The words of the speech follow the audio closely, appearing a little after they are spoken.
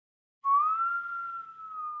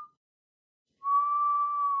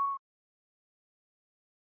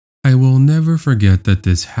never forget that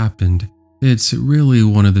this happened. It's really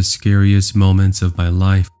one of the scariest moments of my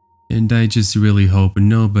life, and I just really hope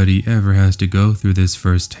nobody ever has to go through this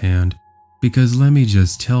firsthand, because let me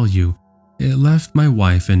just tell you, it left my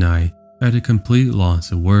wife and I at a complete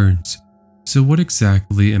loss of words. So what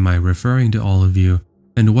exactly am I referring to, all of you,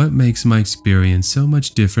 and what makes my experience so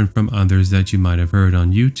much different from others that you might have heard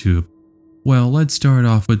on YouTube? Well, let's start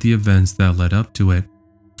off with the events that led up to it.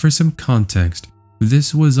 For some context,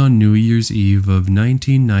 this was on New Year's Eve of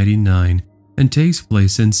 1999 and takes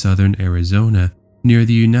place in southern Arizona near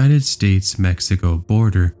the United States-Mexico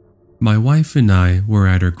border. My wife and I were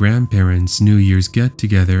at her grandparents' New Year's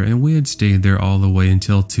get-together, and we had stayed there all the way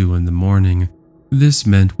until 2 in the morning. This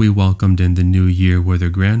meant we welcomed in the new year with her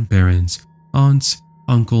grandparents, aunts,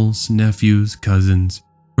 uncles, nephews, cousins,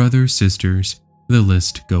 brothers, sisters, the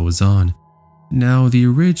list goes on. Now, the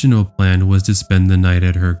original plan was to spend the night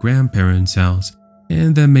at her grandparents' house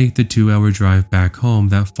and then make the 2-hour drive back home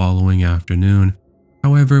that following afternoon.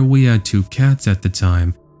 However, we had 2 cats at the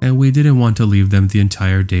time, and we didn't want to leave them the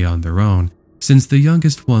entire day on their own, since the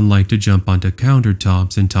youngest one liked to jump onto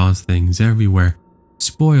countertops and toss things everywhere.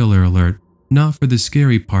 Spoiler alert, not for the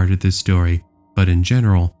scary part of this story, but in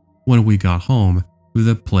general, when we got home,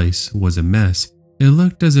 the place was a mess. It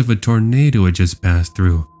looked as if a tornado had just passed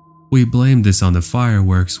through. We blamed this on the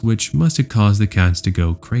fireworks, which must have caused the cats to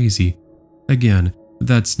go crazy. Again,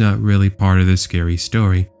 that's not really part of the scary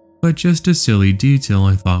story, but just a silly detail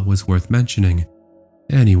I thought was worth mentioning.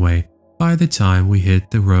 Anyway, by the time we hit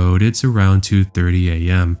the road, it's around 2:30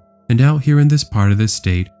 a.m., and out here in this part of the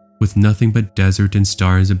state, with nothing but desert and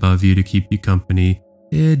stars above you to keep you company,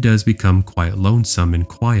 it does become quite lonesome and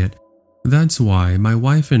quiet. That's why my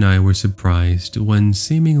wife and I were surprised when,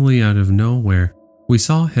 seemingly out of nowhere, we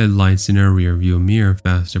saw headlights in our rearview mirror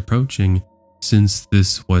fast approaching. Since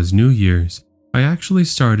this was New Year's, I actually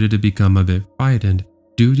started to become a bit frightened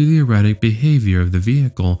due to the erratic behavior of the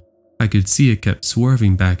vehicle. I could see it kept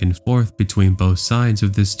swerving back and forth between both sides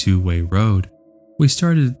of this 2-way road. We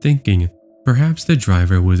started thinking perhaps the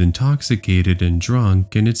driver was intoxicated and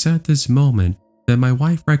drunk, and it's at this moment that my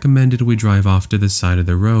wife recommended we drive off to the side of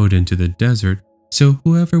the road into the desert so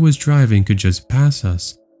whoever was driving could just pass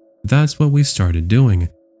us. That's what we started doing.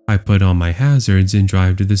 I put on my hazards and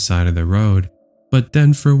drive to the side of the road, but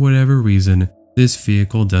then for whatever reason, this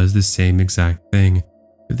vehicle does the same exact thing.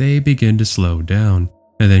 They begin to slow down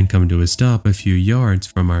and then come to a stop a few yards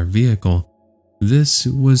from our vehicle. This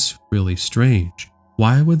was really strange.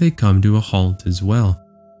 Why would they come to a halt as well?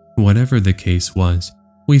 Whatever the case was,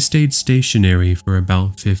 we stayed stationary for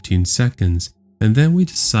about 15 seconds, and then we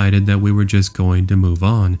decided that we were just going to move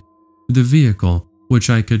on. The vehicle, which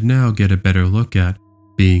I could now get a better look at,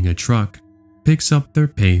 being a truck, picks up their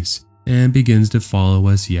pace and begins to follow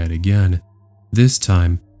us yet again. This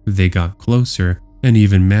time, they got closer and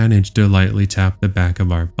even managed to lightly tap the back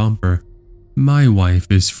of our bumper. My wife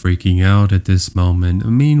is freaking out at this moment.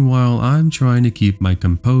 Meanwhile, I'm trying to keep my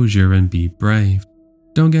composure and be brave.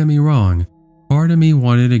 Don't get me wrong, part of me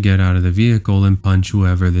wanted to get out of the vehicle and punch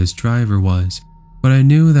whoever this driver was, but I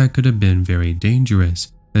knew that could have been very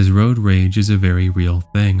dangerous, as road rage is a very real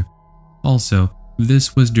thing. Also,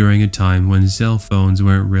 this was during a time when cell phones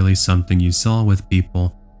weren't really something you saw with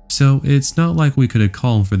people, so it's not like we could have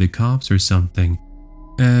called for the cops or something.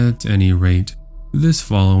 At any rate, this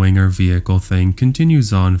following our vehicle thing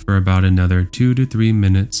continues on for about another 2 to 3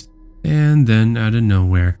 minutes, and then out of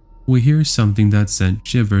nowhere, we hear something that sent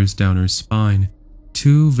shivers down our spine.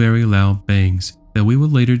 2 very loud bangs that we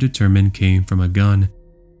would later determine came from a gun.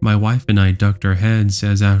 My wife and I ducked our heads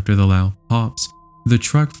as after the loud pops, the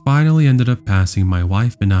truck finally ended up passing my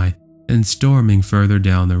wife and I and storming further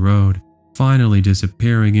down the road, finally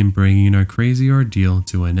disappearing and bringing our crazy ordeal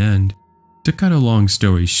to an end. To cut a long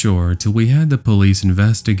story short, we had the police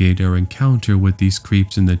investigate our encounter with these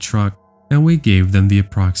creeps in the truck, and we gave them the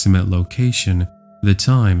approximate location, the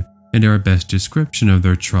time, and our best description of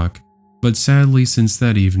their truck. But sadly, since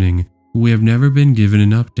that evening, we have never been given an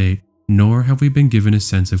update, nor have we been given a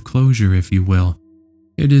sense of closure, if you will.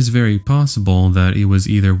 It is very possible that it was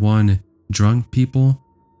either 1, drunk people,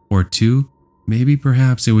 or 2, maybe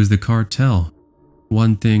perhaps it was the cartel.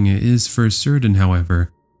 One thing is for certain,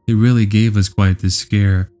 however, it really gave us quite the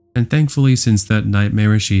scare, and thankfully since that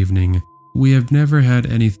nightmarish evening, we have never had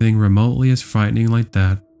anything remotely as frightening like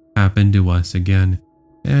that happen to us again,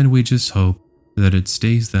 and we just hope that it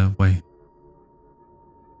stays that way.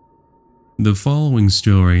 The following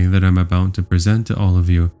story that I'm about to present to all of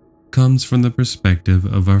you comes from the perspective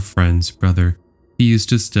of our friend's brother. He used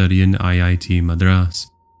to study in IIT Madras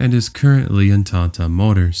and is currently in Tata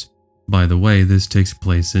Motors. By the way, this takes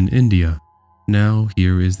place in India. Now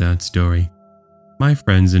here is that story. my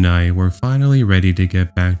friends and I were finally ready to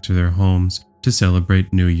get back to their homes to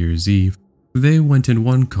celebrate New Year's Eve. They went in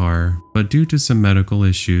one car, but due to some medical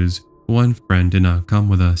issues, one friend did not come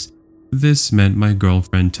with us. This meant my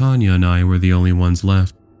girlfriend Tanya and I were the only ones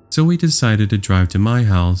left, so we decided to drive to my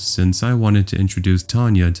house since I wanted to introduce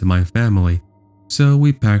Tanya to my family. So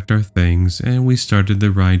we packed our things and we started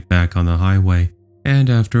the ride back on the highway,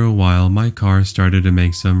 and after a while my car started to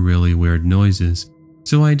make some really weird noises,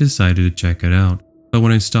 so I decided to check it out. But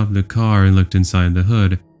when I stopped the car and looked inside the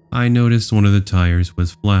hood, I noticed one of the tires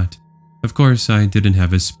was flat. Of course, I didn't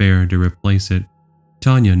have a spare to replace it.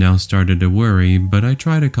 Tanya now started to worry, but I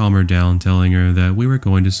tried to calm her down, telling her that we were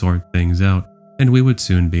going to sort things out and we would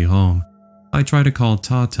soon be home. I tried to call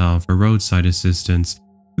Tata for roadside assistance.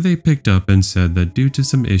 They picked up and said that due to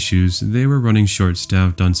some issues, they were running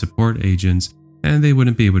short-staffed on support agents and they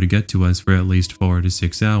wouldn't be able to get to us for at least 4 to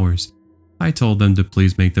 6 hours. I told them to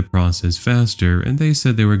please make the process faster and they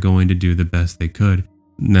said they were going to do the best they could.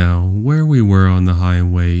 Now, where we were on the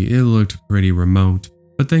highway, it looked pretty remote,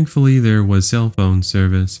 but thankfully there was cell phone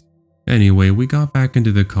service. Anyway, we got back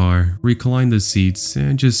into the car, reclined the seats,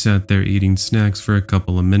 and just sat there eating snacks for a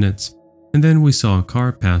couple of minutes. And then we saw a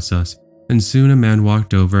car pass us, and soon a man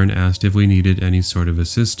walked over and asked if we needed any sort of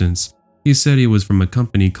assistance. He said he was from a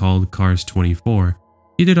company called Cars 24.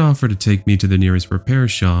 He did offer to take me to the nearest repair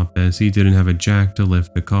shop as he didn't have a jack to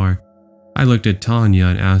lift the car. I looked at Tanya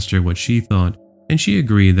and asked her what she thought, and she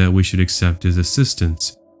agreed that we should accept his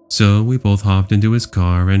assistance. So we both hopped into his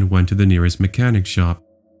car and went to the nearest mechanic shop.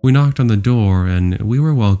 We knocked on the door and we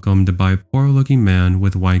were welcomed by a poor-looking man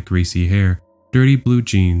with white greasy hair, dirty blue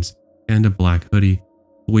jeans, and a black hoodie.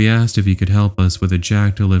 We asked if he could help us with a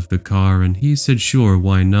jack to lift the car and he said sure,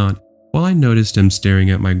 why not, while I noticed him staring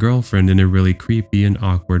at my girlfriend in a really creepy and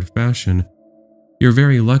awkward fashion. "You're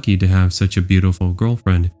very lucky to have such a beautiful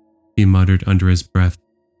girlfriend," he muttered under his breath.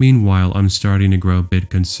 Meanwhile, I'm starting to grow a bit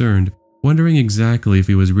concerned, wondering exactly if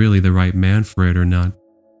he was really the right man for it or not.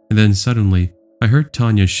 And then suddenly, I heard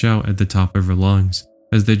Tanya shout at the top of her lungs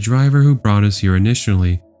as the driver who brought us here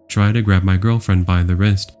initially tried to grab my girlfriend by the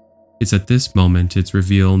wrist. It's at this moment it's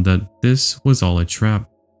revealed that this was all a trap,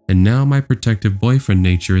 and now my protective boyfriend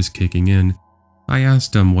nature is kicking in. I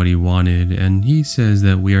asked him what he wanted, and he says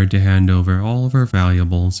that we are to hand over all of our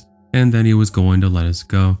valuables, and then he was going to let us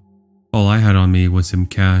go. All I had on me was some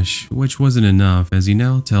cash, which wasn't enough as he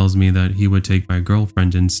now tells me that he would take my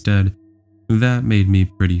girlfriend instead. That made me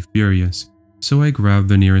pretty furious, so I grabbed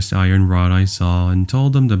the nearest iron rod I saw and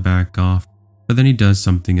told him to back off, but then he does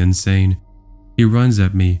something insane. He runs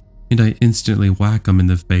at me, and I instantly whack him in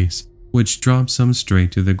the face, which drops him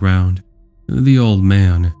straight to the ground. The old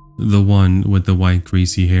man, the one with the white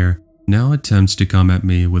greasy hair, now attempts to come at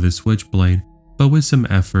me with a switchblade, but with some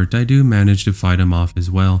effort I do manage to fight him off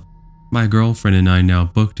as well. My girlfriend and I now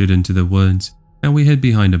booked it into the woods, and we hid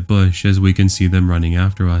behind a bush as we can see them running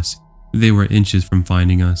after us. They were inches from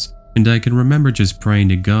finding us, and I can remember just praying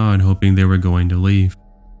to God hoping they were going to leave.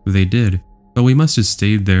 They did, but we must have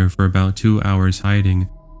stayed there for about 2 hours hiding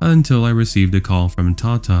until I received a call from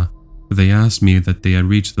Tata. They asked me that they had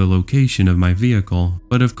reached the location of my vehicle,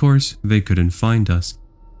 but of course they couldn't find us.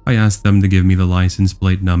 I asked them to give me the license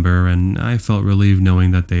plate number and I felt relieved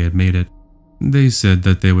knowing that they had made it. They said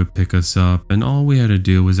that they would pick us up and all we had to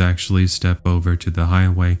do was actually step over to the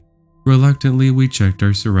highway. Reluctantly, we checked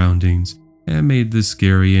our surroundings and made the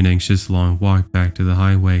scary and anxious long walk back to the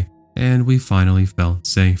highway, and we finally felt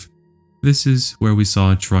safe. This is where we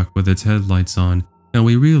saw a truck with its headlights on, and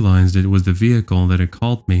we realized it was the vehicle that had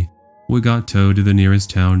called me. We got towed to the nearest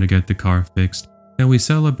town to get the car fixed, and we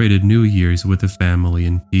celebrated New Year's with the family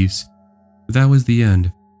in peace. That was the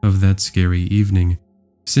end of that scary evening.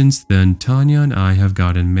 Since then, Tanya and I have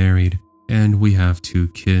gotten married, and we have 2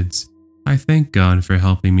 kids. I thank God for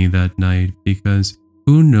helping me that night because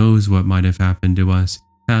who knows what might have happened to us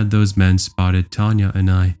had those men spotted Tanya and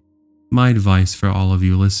I. My advice for all of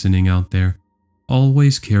you listening out there,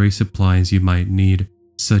 always carry supplies you might need,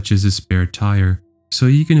 such as a spare tire, so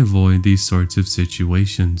you can avoid these sorts of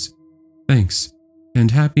situations. Thanks,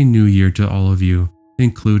 and Happy New Year to all of you,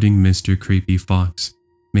 including Mr. Creepy Fox.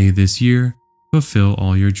 May this year fulfill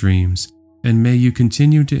all your dreams, and may you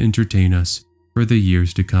continue to entertain us for the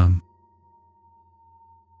years to come.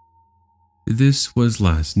 This was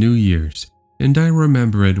last New Year's, and I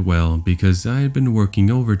remember it well because I had been working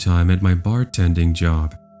overtime at my bartending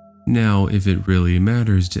job. Now, if it really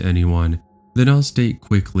matters to anyone, then I'll state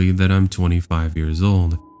quickly that I'm 25 years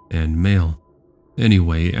old and male.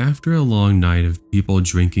 Anyway, after a long night of people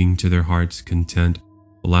drinking to their heart's content,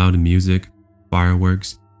 loud music,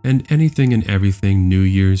 fireworks, and anything and everything New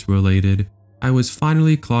Year's related, I was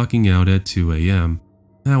finally clocking out at 2 a.m.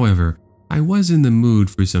 However, I was in the mood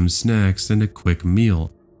for some snacks and a quick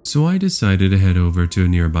meal, so I decided to head over to a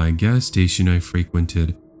nearby gas station I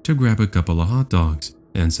frequented to grab a couple of hot dogs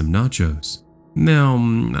and some nachos. Now,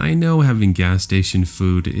 I know having gas station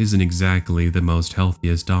food isn't exactly the most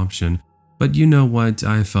healthiest option, but you know what,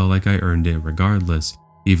 I felt like I earned it regardless,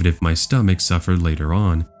 even if my stomach suffered later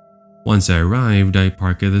on. Once I arrived, I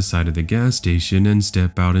park at the side of the gas station and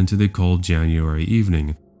step out into the cold January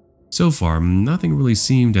evening. So far, nothing really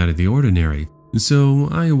seemed out of the ordinary, so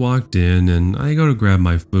I walked in and I go to grab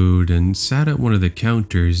my food and sat at one of the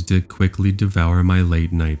counters to quickly devour my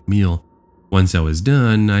late night meal. Once I was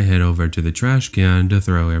done, I head over to the trash can to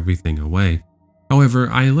throw everything away. However,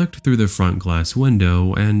 I looked through the front glass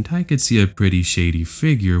window and I could see a pretty shady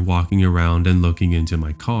figure walking around and looking into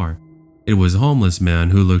my car. It was a homeless man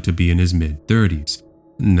who looked to be in his mid-30s.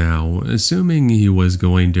 Now, assuming he was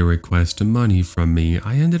going to request money from me,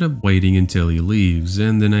 I ended up waiting until he leaves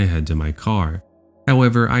and then I head to my car.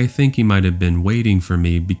 However, I think he might have been waiting for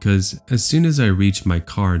me because as soon as I reach my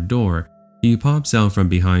car door, he pops out from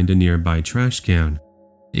behind a nearby trash can.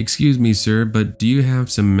 "Excuse me, sir, but do you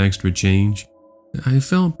have some extra change?" I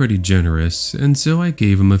felt pretty generous, and so I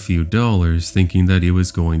gave him a few dollars thinking that he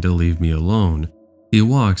was going to leave me alone. He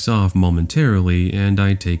walks off momentarily and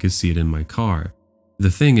I take a seat in my car. The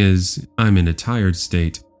thing is, I'm in a tired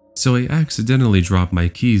state, so I accidentally dropped my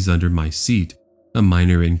keys under my seat, a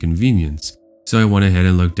minor inconvenience, so I went ahead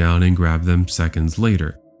and looked down and grabbed them seconds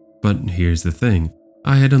later. But here's the thing,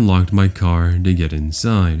 I had unlocked my car to get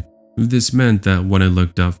inside. This meant that when I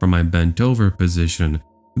looked up from my bent over position,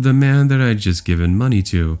 the man that I'd just given money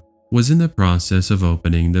to was in the process of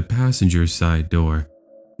opening the passenger side door.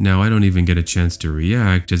 Now I don't even get a chance to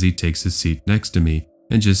react as he takes a seat next to me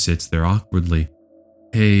and just sits there awkwardly.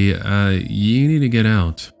 "Hey, you need to get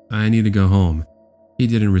out. I need to go home." He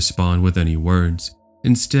didn't respond with any words.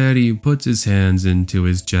 Instead, he puts his hands into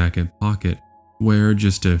his jacket pocket, where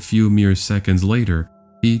just a few mere seconds later,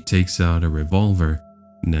 he takes out a revolver.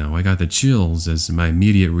 Now I got the chills as my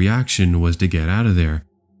immediate reaction was to get out of there.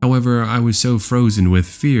 However, I was so frozen with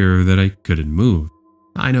fear that I couldn't move.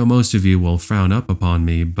 I know most of you will frown up upon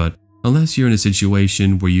me, but unless you're in a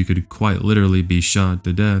situation where you could quite literally be shot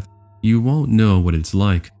to death, you won't know what it's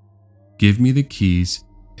like. "Give me the keys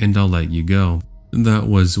and I'll let you go." That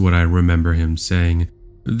was what I remember him saying.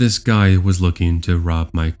 This guy was looking to rob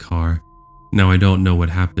my car. Now I don't know what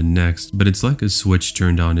happened next, but it's like a switch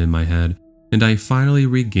turned on in my head and I finally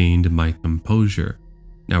regained my composure.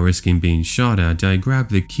 Now risking being shot at, I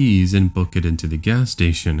grabbed the keys and booked it into the gas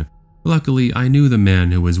station. Luckily, I knew the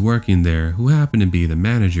man who was working there, who happened to be the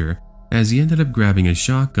manager, as he ended up grabbing a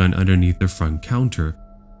shotgun underneath the front counter.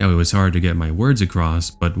 Now it was hard to get my words across,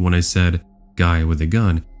 but when I said, "guy with a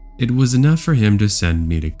gun," it was enough for him to send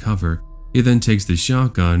me to cover. He then takes the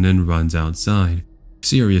shotgun and runs outside.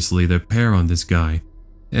 Seriously, the pair on this guy.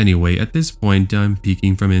 Anyway, at this point, I'm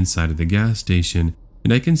peeking from inside of the gas station,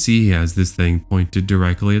 and I can see he has this thing pointed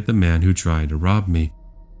directly at the man who tried to rob me.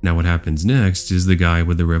 Now what happens next is the guy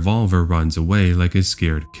with the revolver runs away like a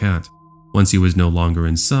scared cat. Once he was no longer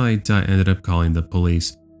in sight, I ended up calling the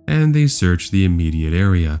police, and they searched the immediate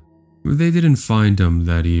area. They didn't find him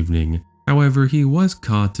that evening. However, he was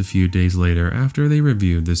caught a few days later after they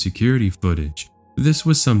reviewed the security footage. This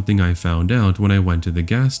was something I found out when I went to the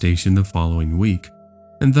gas station the following week.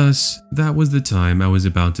 And thus, that was the time I was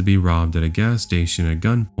about to be robbed at a gas station at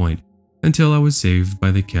gunpoint until I was saved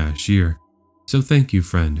by the cashier. So thank you,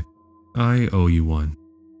 friend. I owe you one.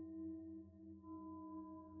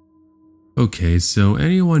 Okay, so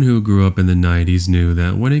anyone who grew up in the 90s knew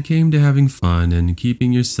that when it came to having fun and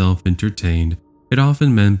keeping yourself entertained, it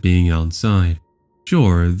often meant being outside.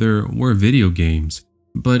 Sure, there were video games,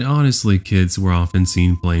 but honestly, kids were often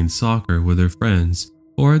seen playing soccer with their friends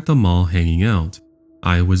or at the mall hanging out.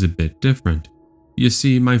 I was a bit different. You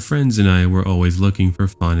see, my friends and I were always looking for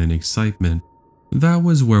fun and excitement. That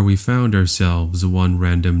was where we found ourselves one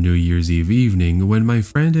random New Year's Eve evening when my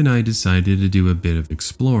friend and I decided to do a bit of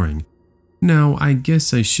exploring. Now, I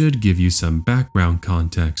guess I should give you some background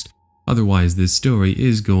context, otherwise this story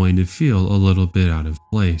is going to feel a little bit out of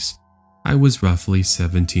place. I was roughly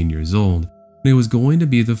 17 years old, and it was going to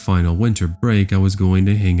be the final winter break I was going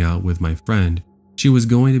to hang out with my friend. She was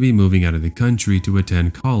going to be moving out of the country to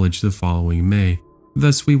attend college the following May,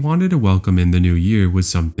 thus we wanted to welcome in the new year with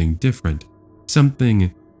something different,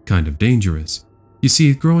 something kind of dangerous. You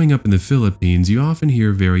see, growing up in the Philippines, you often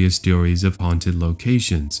hear various stories of haunted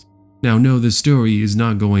locations. Now, no, the story is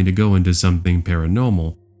not going to go into something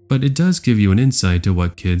paranormal, but it does give you an insight to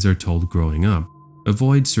what kids are told growing up.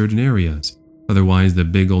 Avoid certain areas. Otherwise, the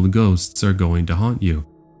big old ghosts are going to haunt you.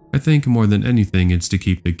 I think more than anything it's to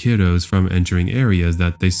keep the kiddos from entering areas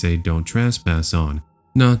that they say don't trespass on.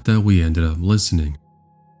 Not that we ended up listening.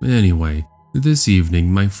 Anyway, this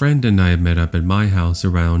evening my friend and I met up at my house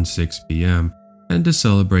around 6 p.m. and to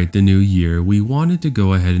celebrate the new year we wanted to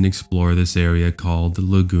go ahead and explore this area called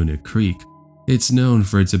Laguna Creek. It's known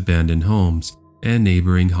for its abandoned homes and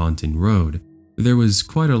neighboring haunted road. There was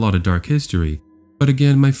quite a lot of dark history, but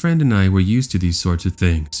again my friend and I were used to these sorts of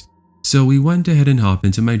things. So we went ahead and hopped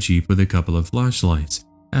into my Jeep with a couple of flashlights,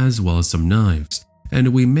 as well as some knives,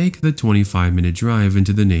 and we make the 25-minute drive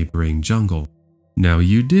into the neighboring jungle. Now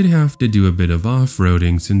you did have to do a bit of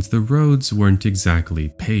off-roading since the roads weren't exactly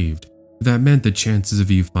paved. That meant the chances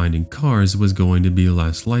of you finding cars was going to be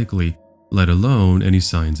less likely, let alone any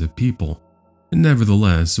signs of people.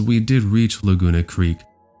 Nevertheless, we did reach Laguna Creek,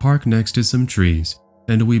 park next to some trees,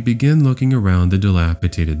 and we began looking around the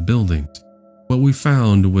dilapidated buildings. What we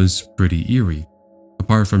found was pretty eerie.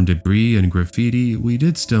 Apart from debris and graffiti, we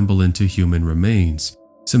did stumble into human remains.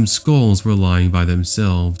 Some skulls were lying by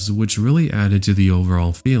themselves, which really added to the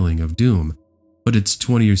overall feeling of doom. But it's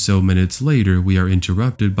 20 or so minutes later we are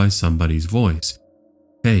interrupted by somebody's voice.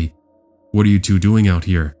 "Hey, what are you two doing out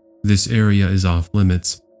here? This area is off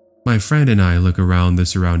limits." My friend and I look around the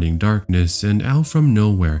surrounding darkness, and out from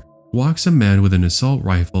nowhere walks a man with an assault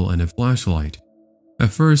rifle and a flashlight.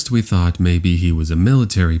 At first we thought maybe he was a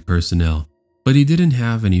military personnel, but he didn't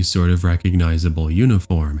have any sort of recognizable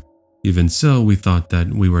uniform. Even so, we thought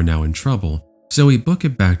that we were now in trouble, so we booked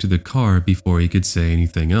it back to the car before he could say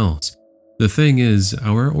anything else. The thing is,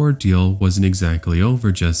 our ordeal wasn't exactly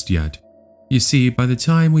over just yet. You see, by the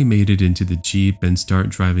time we made it into the Jeep and start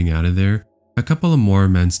driving out of there, a couple of more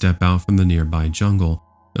men step out from the nearby jungle.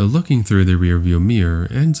 Looking through the rearview mirror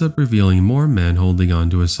ends up revealing more men holding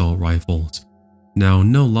onto assault rifles. Now,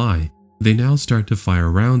 no lie, they now start to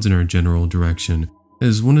fire rounds in our general direction,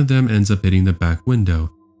 as one of them ends up hitting the back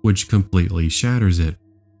window, which completely shatters it.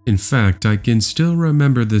 In fact, I can still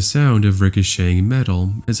remember the sound of ricocheting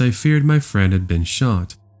metal as I feared my friend had been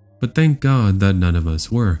shot, but thank God that none of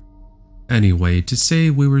us were. Anyway, to say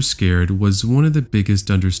we were scared was one of the biggest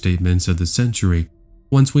understatements of the century.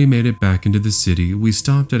 Once we made it back into the city, we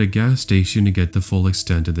stopped at a gas station to get the full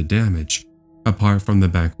extent of the damage. Apart from the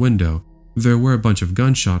back window, there were a bunch of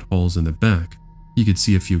gunshot holes in the back. You could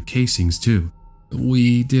see a few casings too.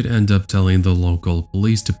 We did end up telling the local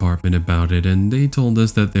police department about it, and they told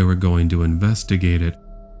us that they were going to investigate it.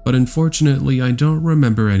 But unfortunately, I don't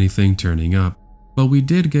remember anything turning up, but we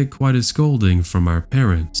did get quite a scolding from our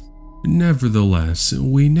parents. Nevertheless,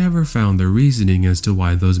 we never found the reasoning as to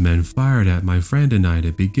why those men fired at my friend and I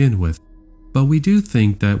to begin with, but we do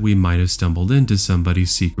think that we might have stumbled into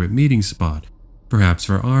somebody's secret meeting spot, perhaps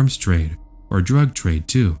for arms trade, or drug trade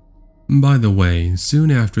too. By the way, soon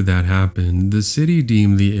after that happened, the city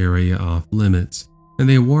deemed the area off limits, and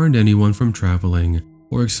they warned anyone from traveling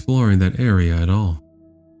or exploring that area at all.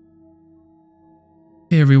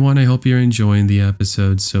 Hey everyone, I hope you're enjoying the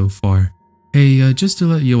episode so far. Hey, just to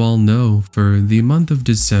let you all know, for the month of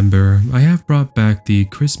December, I have brought back the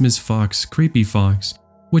Christmas Fox Creepy Fox,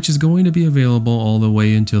 which is going to be available all the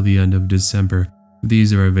way until the end of December.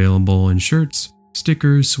 These are available in shirts,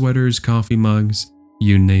 stickers, sweaters, coffee mugs,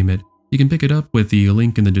 you name it. You can pick it up with the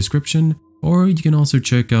link in the description, or you can also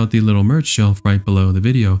check out the little merch shelf right below the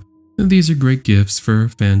video. These are great gifts for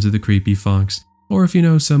fans of the Creepy Fox, or if you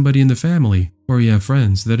know somebody in the family, or you have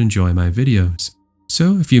friends that enjoy my videos.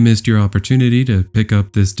 So if you missed your opportunity to pick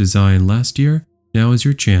up this design last year, now is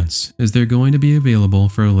your chance, as they're going to be available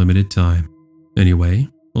for a limited time. Anyway,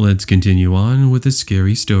 let's continue on with the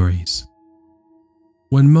scary stories.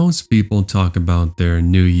 When most people talk about their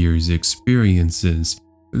New Year's experiences,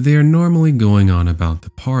 they are normally going on about the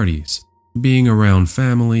parties, being around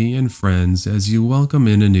family and friends as you welcome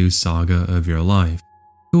in a new saga of your life.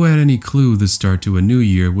 Who had any clue the start to a new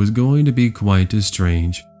year was going to be quite a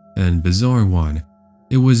strange and bizarre one?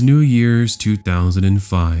 It was New Year's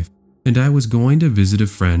 2005, and I was going to visit a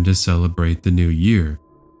friend to celebrate the new year.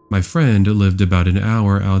 My friend lived about an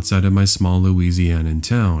hour outside of my small Louisianan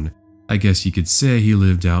town. I guess you could say he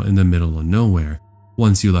lived out in the middle of nowhere.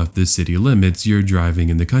 Once you left the city limits, you're driving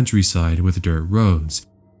in the countryside with dirt roads.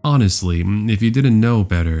 Honestly, if you didn't know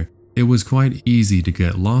better, it was quite easy to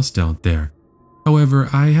get lost out there. However,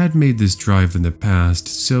 I had made this drive in the past,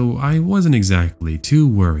 so I wasn't exactly too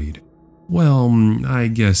worried. Well, I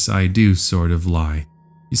guess I do sort of lie.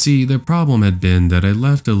 You see, the problem had been that I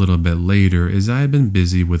left a little bit later as I had been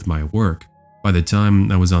busy with my work. By the time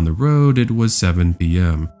I was on the road, it was 7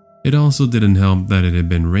 p.m. It also didn't help that it had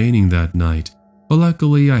been raining that night, but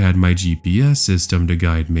luckily I had my GPS system to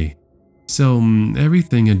guide me. So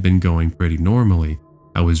everything had been going pretty normally.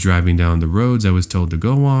 I was driving down the roads I was told to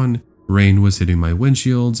go on, rain was hitting my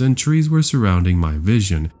windshields, and trees were surrounding my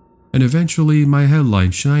vision, and eventually my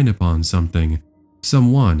headlight shined upon something.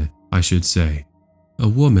 Someone, I should say. A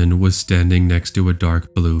woman was standing next to a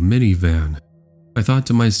dark blue minivan. I thought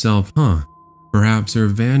to myself, perhaps her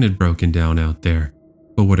van had broken down out there.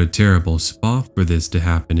 But what a terrible spot for this to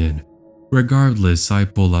happen in. Regardless, I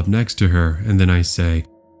pull up next to her and then I say,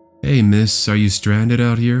 "Hey miss, are you stranded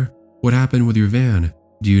out here? What happened with your van?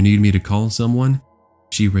 Do you need me to call someone?"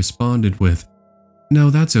 She responded with,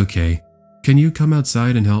 "No, that's okay. Can you come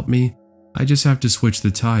outside and help me? I just have to switch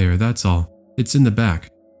the tire, that's all. It's in the back,"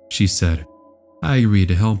 she said. I agreed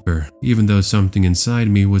to help her, even though something inside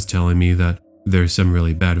me was telling me that there's some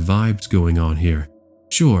really bad vibes going on here.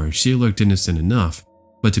 Sure, she looked innocent enough,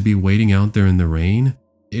 but to be waiting out there in the rain,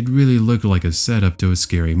 it really looked like a setup to a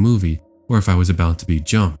scary movie, or if I was about to be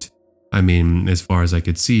jumped. I mean, as far as I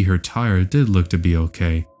could see, her tire did look to be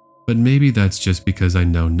okay, but maybe that's just because I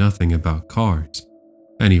know nothing about cars.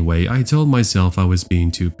 Anyway, I told myself I was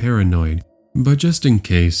being too paranoid, but just in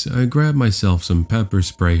case, I grabbed myself some pepper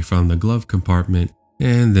spray from the glove compartment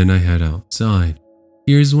and then I head outside.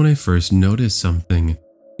 Here's when I first noticed something.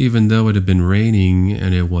 Even though it had been raining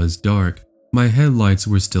and it was dark, my headlights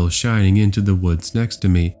were still shining into the woods next to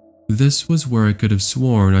me. This was where I could have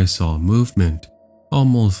sworn I saw movement,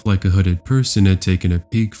 almost like a hooded person had taken a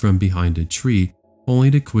peek from behind a tree,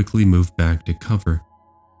 only to quickly move back to cover.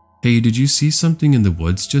 "Hey, did you see something in the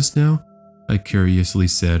woods just now?" I curiously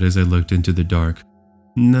said as I looked into the dark.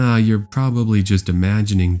 "Nah, you're probably just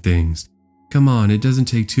imagining things. Come on, it doesn't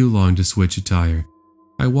take too long to switch a tire."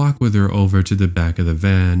 I walk with her over to the back of the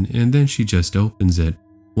van and then she just opens it.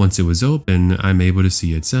 Once it was open, I'm able to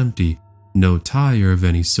see it's empty, no tire of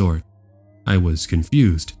any sort. I was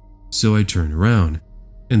confused, so I turn around,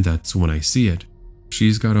 and that's when I see it.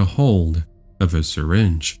 She's got a hold of a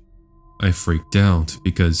syringe. I freaked out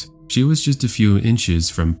because she was just a few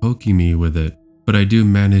inches from poking me with it, but I do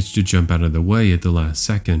manage to jump out of the way at the last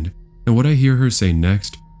second, and what I hear her say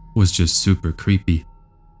next was just super creepy.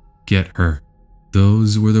 "Get her."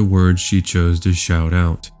 Those were the words she chose to shout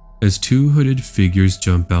out, as two hooded figures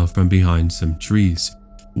jump out from behind some trees.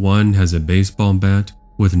 One has a baseball bat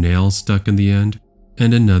with nails stuck in the end,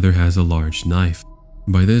 and another has a large knife.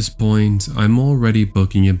 By this point, I'm already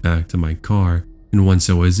booking it back to my car, and once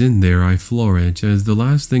I was in there, I floor it as the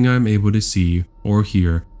last thing I'm able to see or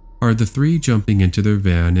hear are the three jumping into their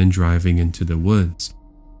van and driving into the woods.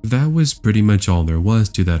 That was pretty much all there was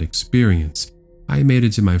to that experience. I made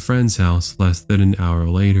it to my friend's house less than an hour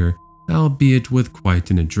later, albeit with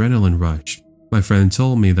quite an adrenaline rush. My friend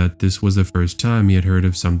told me that this was the first time he had heard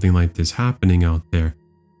of something like this happening out there.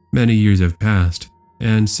 Many years have passed,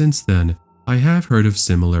 and since then, I have heard of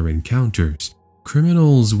similar encounters.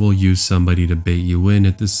 Criminals will use somebody to bait you in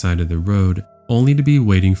at the side of the road, only to be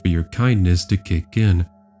waiting for your kindness to kick in.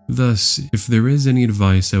 Thus, if there is any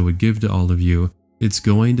advice I would give to all of you, it's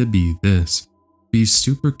going to be this. Be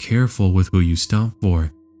super careful with who you stop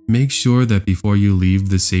for. Make sure that before you leave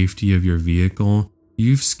the safety of your vehicle,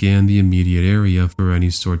 you've scanned the immediate area for any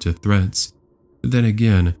sorts of threats. Then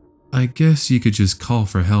again, I guess you could just call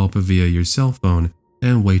for help via your cell phone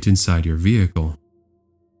and wait inside your vehicle.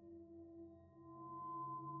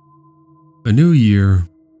 A new year,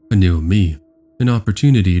 a new me, an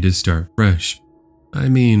opportunity to start fresh. I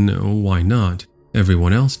mean, why not?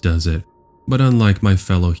 Everyone else does it. But unlike my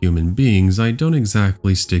fellow human beings, I don't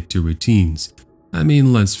exactly stick to routines. I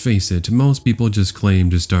mean, let's face it, most people just claim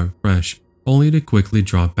to start fresh, only to quickly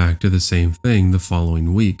drop back to the same thing the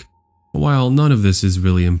following week. While none of this is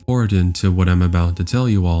really important to what I'm about to tell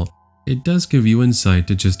you all, it does give you insight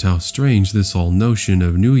to just how strange this whole notion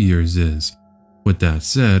of New Year's is. With that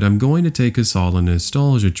said, I'm going to take us all on a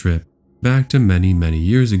nostalgia trip back to many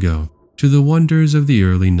years ago, to the wonders of the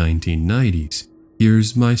early 1990s.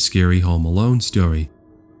 Here's my scary Home Alone story.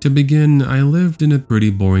 To begin, I lived in a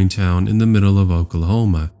pretty boring town in the middle of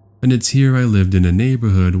Oklahoma, and it's here I lived in a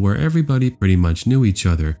neighborhood where everybody pretty much knew each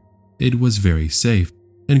other. It was very safe,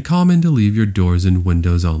 and common to leave your doors and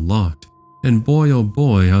windows unlocked. And boy oh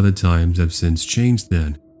boy how the times have since changed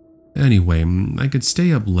then. Anyway, I could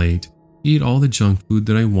stay up late, eat all the junk food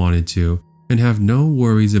that I wanted to, and have no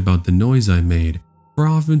worries about the noise I made, for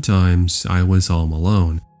oftentimes I was home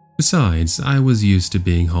alone. Besides, I was used to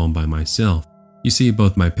being home by myself. You see,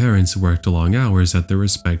 both my parents worked long hours at their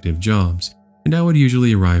respective jobs, and I would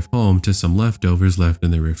usually arrive home to some leftovers left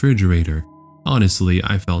in the refrigerator. Honestly,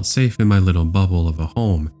 I felt safe in my little bubble of a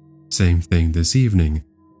home. Same thing this evening.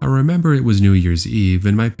 I remember it was New Year's Eve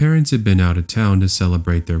and my parents had been out of town to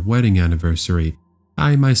celebrate their wedding anniversary.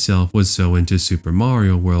 I myself was so into Super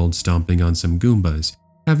Mario World stomping on some Goombas,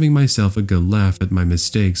 having myself a good laugh at my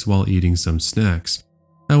mistakes while eating some snacks.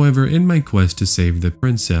 However, in my quest to save the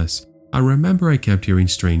princess, I remember I kept hearing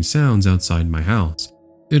strange sounds outside my house.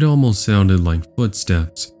 It almost sounded like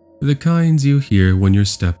footsteps, the kinds you hear when you're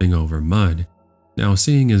stepping over mud. Now,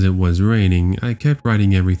 seeing as it was raining, I kept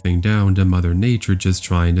writing everything down to Mother Nature just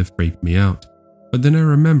trying to freak me out. But then I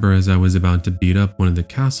remember as I was about to beat up one of the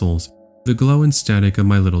castles, the glow and static of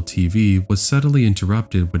my little TV was suddenly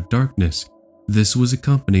interrupted with darkness. This was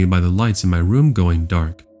accompanied by the lights in my room going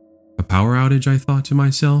dark. A power outage, I thought to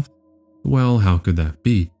myself? Well, how could that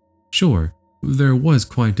be? Sure, there was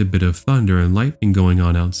quite a bit of thunder and lightning going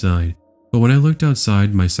on outside, but when I looked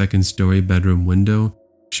outside my second-story bedroom window,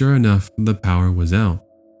 sure enough, the power was out.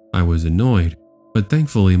 I was annoyed, but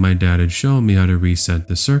thankfully my dad had shown me how to reset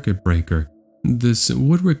the circuit breaker. This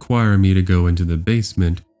would require me to go into the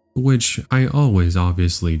basement, which I always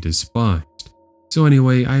obviously despised. So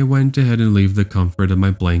anyway, I went ahead and leave the comfort of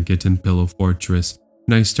my blanket and pillow fortress,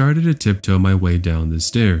 and I started to tiptoe my way down the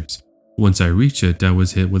stairs. Once I reached it, I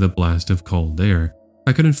was hit with a blast of cold air.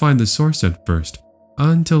 I couldn't find the source at first,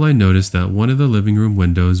 until I noticed that one of the living room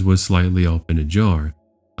windows was slightly open ajar.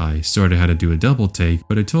 I sorta had to do a double take,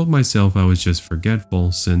 but I told myself I was just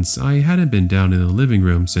forgetful since I hadn't been down in the living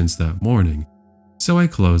room since that morning. So I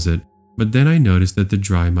closed it, but then I noticed that the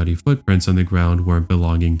dry, muddy footprints on the ground weren't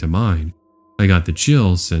belonging to mine. I got the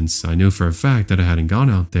chills since I knew for a fact that I hadn't gone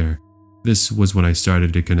out there. This was when I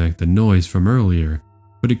started to connect the noise from earlier,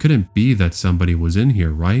 but it couldn't be that somebody was in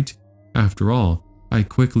here, right? After all, I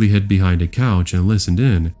quickly hid behind a couch and listened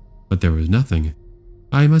in, but there was nothing.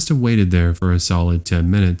 I must have waited there for a solid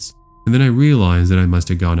 10 minutes, and then I realized that I must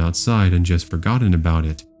have gone outside and just forgotten about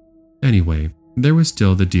it. Anyway, there was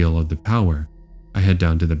still the deal of the power. I head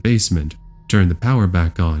down to the basement, turn the power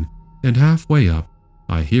back on, and halfway up,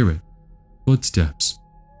 I hear it. Footsteps.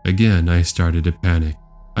 Again, I started to panic.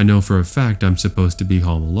 I know for a fact I'm supposed to be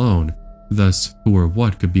home alone, thus who or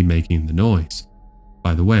what could be making the noise.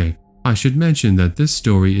 By the way, I should mention that this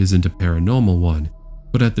story isn't a paranormal one,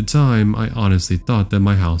 but at the time I honestly thought that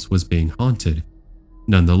my house was being haunted.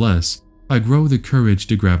 Nonetheless, I grow the courage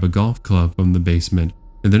to grab a golf club from the basement,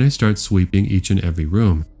 and then I start sweeping each and every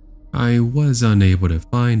room. I was unable to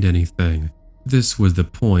find anything. This was the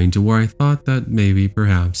point where I thought that maybe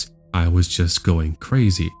perhaps I was just going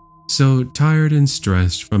crazy. So tired and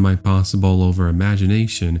stressed from my possible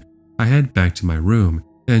over-imagination, I head back to my room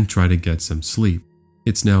and try to get some sleep.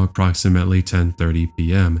 It's now approximately 10:30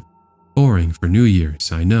 p.m. Boring for New Year's,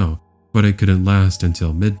 I know, but it couldn't last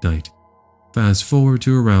until midnight. Fast forward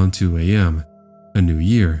to around 2 a.m. A new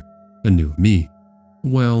year, a new me.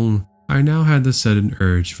 Well, I now had the sudden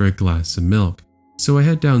urge for a glass of milk, so I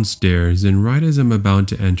head downstairs, and right as I'm about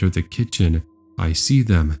to enter the kitchen, I see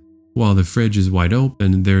them. While the fridge is wide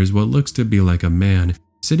open, there's what looks to be like a man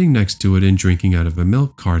sitting next to it and drinking out of a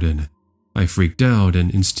milk carton. I freaked out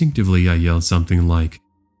and instinctively I yelled something like,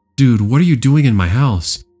 "Dude, what are you doing in my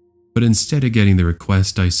house?" But instead of getting the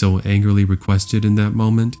request I so angrily requested in that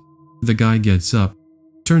moment, the guy gets up,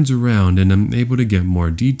 turns around, and I'm able to get more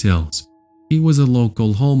details. He was a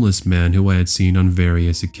local homeless man who I had seen on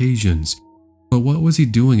various occasions. But what was he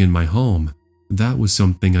doing in my home? That was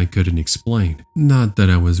something I couldn't explain. Not that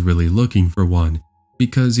I was really looking for one,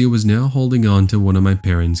 because he was now holding on to one of my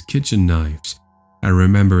parents' kitchen knives. I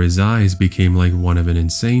remember his eyes became like one of an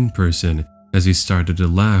insane person as he started to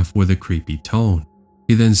laugh with a creepy tone.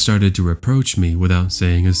 He then started to reproach me without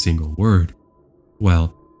saying a single word.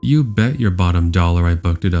 Well, you bet your bottom dollar I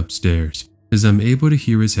booked it upstairs, as I'm able to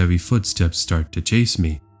hear his heavy footsteps start to chase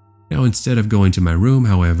me. Now instead of going to my room,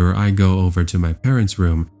 however, I go over to my parents'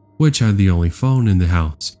 room, which had the only phone in the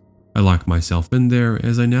house. I lock myself in there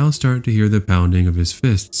as I now start to hear the pounding of his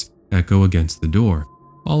fists echo against the door.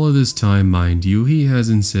 All of this time, mind you, he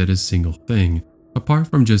hasn't said a single thing, apart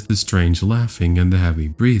from just the strange laughing and the heavy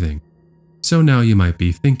breathing. So now you might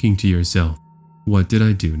be thinking to yourself, what did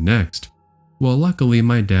I do next? Well, luckily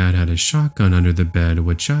my dad had a shotgun under the bed,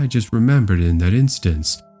 which I just remembered in that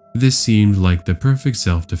instance. This seemed like the perfect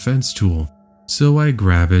self-defense tool. So I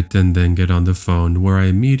grab it and then get on the phone, where I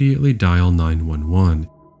immediately dial 911.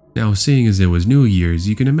 Now, seeing as it was New Year's,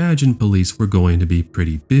 you can imagine police were going to be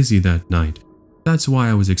pretty busy that night. That's why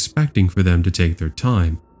I was expecting for them to take their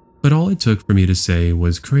time. But all it took for me to say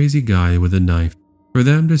was "crazy guy with a knife" for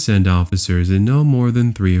them to send officers in no more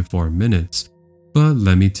than 3 or 4 minutes. But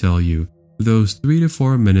let me tell you, those 3 to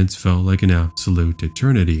 4 minutes felt like an absolute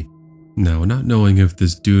eternity. Now, not knowing if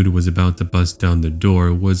this dude was about to bust down the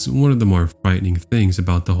door was one of the more frightening things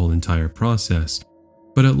about the whole entire process.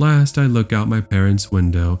 But at last I look out my parents'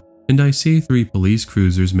 window and I see 3 police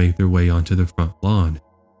cruisers make their way onto the front lawn.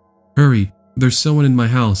 "Hurry, there's someone in my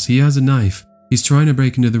house, he has a knife, he's trying to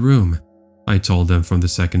break into the room," I told them from the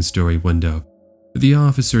second-story window. The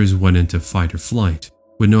officers went into fight or flight.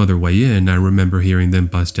 With no other way in, I remember hearing them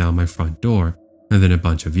bust down my front door, and then a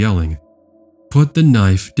bunch of yelling. "Put the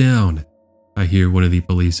knife down!" I hear one of the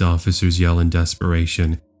police officers yell in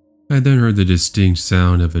desperation. I then heard the distinct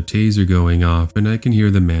sound of a taser going off, and I can hear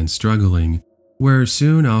the man struggling, where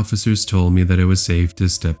soon officers told me that it was safe to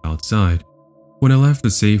step outside. When I left the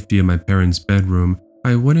safety of my parents' bedroom,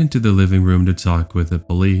 I went into the living room to talk with the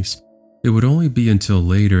police. It would only be until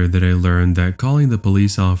later that I learned that calling the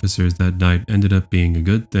police officers that night ended up being a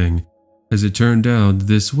good thing. As it turned out,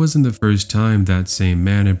 this wasn't the first time that same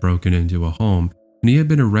man had broken into a home, and he had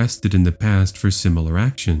been arrested in the past for similar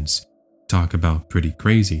actions. Talk about pretty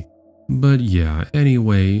crazy. But yeah,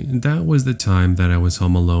 anyway, that was the time that I was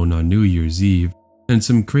home alone on New Year's Eve, and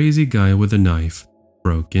some crazy guy with a knife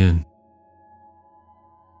broke in.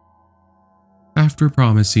 After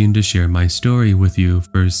promising to share my story with you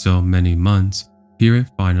for so many months, here it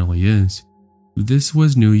finally is. This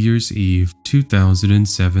was New Year's Eve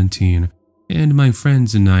 2017, and my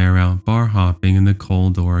friends and I are out bar hopping in the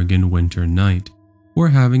cold Oregon winter night. We're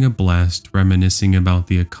having a blast reminiscing about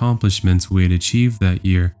the accomplishments we had achieved that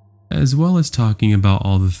year, as well as talking about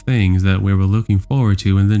all the things that we were looking forward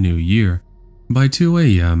to in the new year. By 2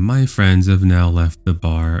 a.m., my friends have now left the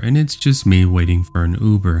bar, and it's just me waiting for an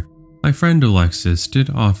Uber. My friend Alexis did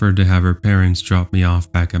offer to have her parents drop me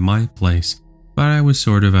off back at my place, but I was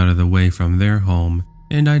sort of out of the way from their home,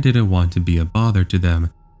 and I didn't want to be a bother to them.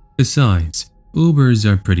 Besides, Ubers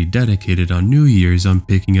are pretty dedicated on New Year's on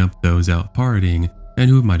picking up those out partying and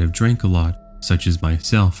who might have drank a lot, such as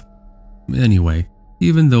myself. Anyway,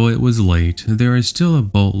 even though it was late, there is still a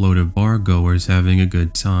boatload of bar-goers having a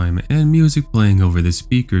good time and music playing over the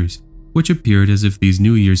speakers, which appeared as if these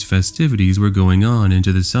New Year's festivities were going on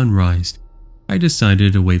into the sunrise. I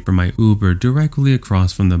decided to wait for my Uber directly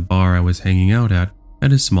across from the bar I was hanging out at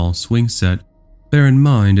a small swing set. Bear in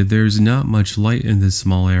mind, there's not much light in this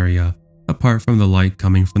small area, apart from the light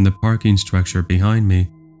coming from the parking structure behind me.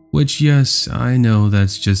 Which, yes, I know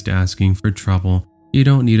that's just asking for trouble. You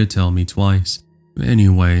don't need to tell me twice.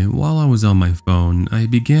 Anyway, while I was on my phone, I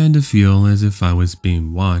began to feel as if I was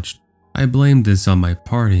being watched. I blamed this on my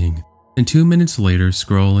partying, and 2 minutes later,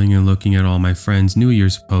 scrolling and looking at all my friends' New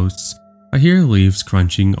Year's posts, I hear leaves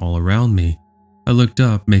crunching all around me. I looked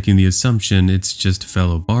up, making the assumption it's just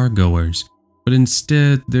fellow bar-goers, but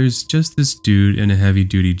instead, there's just this dude in a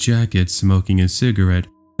heavy-duty jacket smoking a cigarette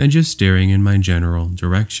and just staring in my general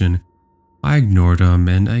direction. I ignored him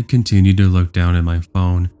and I continued to look down at my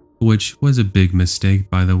phone, which was a big mistake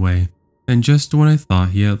by the way, and just when I thought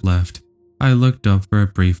he had left, I looked up for a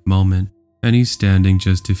brief moment, and he's standing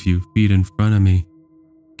just a few feet in front of me.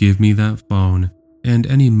 "Give me that phone, and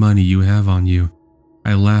any money you have on you."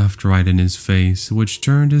 I laughed right in his face, which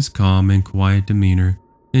turned his calm and quiet demeanor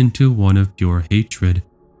into one of pure hatred.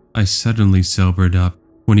 I suddenly sobered up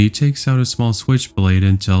when he takes out a small switchblade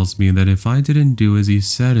and tells me that if I didn't do as he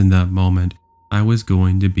said in that moment, I was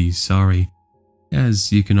going to be sorry.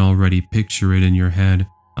 As you can already picture it in your head,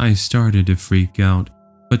 I started to freak out,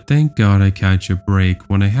 but thank God I catch a break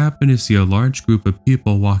when I happen to see a large group of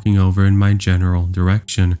people walking over in my general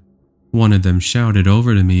direction. One of them shouted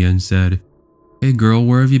over to me and said, "Hey girl,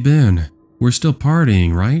 where have you been? We're still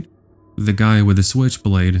partying, right?" The guy with the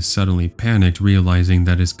switchblade suddenly panicked, realizing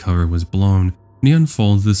that his cover was blown, and he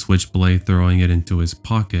unfolds the switchblade, throwing it into his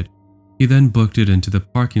pocket. He then booked it into the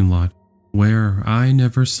parking lot, where I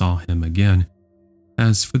never saw him again.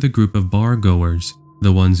 As for the group of bar-goers,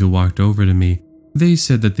 the ones who walked over to me, they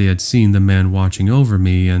said that they had seen the man watching over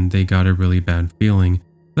me and they got a really bad feeling.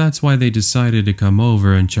 That's why they decided to come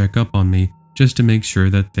over and check up on me, just to make sure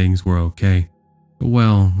that things were okay.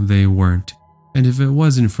 Well, they weren't. And if it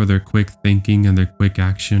wasn't for their quick thinking and their quick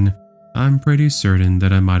action, I'm pretty certain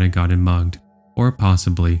that I might have gotten mugged, or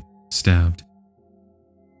possibly stabbed.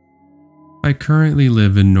 I currently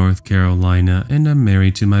live in North Carolina and I'm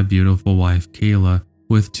married to my beautiful wife Kayla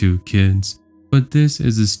with 2 kids. But this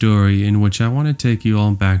is a story in which I want to take you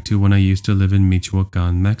all back to when I used to live in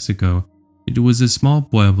Michoacan, Mexico. It was a small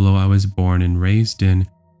pueblo I was born and raised in,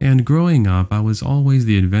 and growing up I was always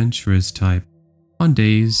the adventurous type. On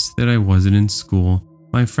days that I wasn't in school,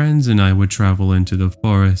 my friends and I would travel into the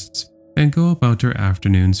forests and go about our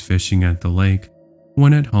afternoons fishing at the lake.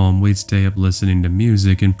 When at home, we'd stay up listening to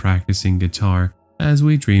music and practicing guitar as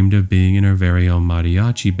we dreamed of being in our very own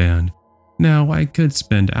mariachi band. Now, I could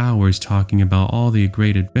spend hours talking about all the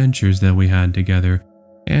great adventures that we had together,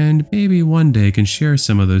 and maybe one day can share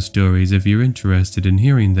some of those stories if you're interested in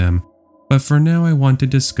hearing them. But for now, I want to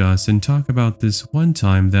discuss and talk about this one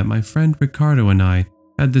time that my friend Ricardo and I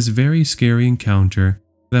had this very scary encounter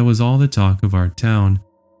that was all the talk of our town.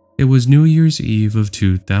 It was New Year's Eve of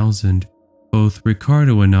 2000. Both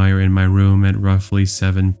Ricardo and I are in my room at roughly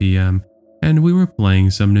 7 p.m. and we were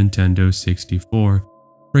playing some Nintendo 64.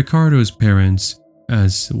 Ricardo's parents,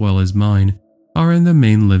 as well as mine, are in the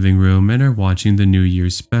main living room and are watching the New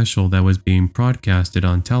Year's special that was being broadcasted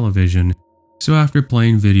on television. So after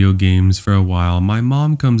playing video games for a while, my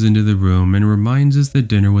mom comes into the room and reminds us that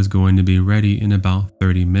dinner was going to be ready in about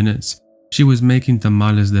 30 minutes. She was making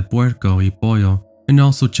tamales de puerco y pollo, and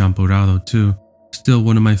also champurrado too. Still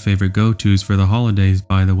one of my favorite go-tos for the holidays,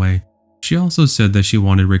 by the way. She also said that she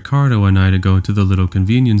wanted Ricardo and I to go to the little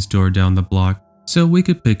convenience store down the block so we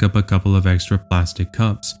could pick up a couple of extra plastic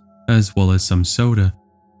cups, as well as some soda.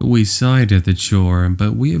 We sighed at the chore,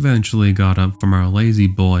 but we eventually got up from our lazy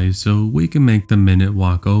boys so we could make the minute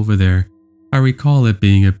walk over there. I recall it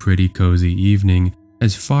being a pretty cozy evening,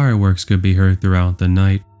 as fireworks could be heard throughout the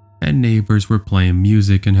night, and neighbors were playing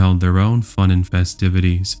music and held their own fun and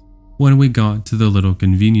festivities. When we got to the little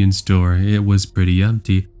convenience store, it was pretty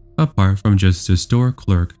empty, apart from just a store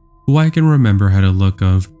clerk, who I can remember had a look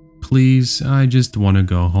of, "Please, I just want to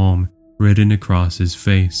go home," written across his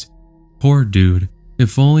face. Poor dude.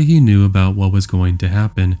 If only he knew about what was going to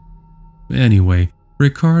happen. Anyway,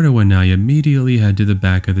 Ricardo and I immediately head to the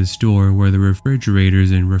back of the store where the refrigerators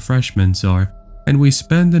and refreshments are, and we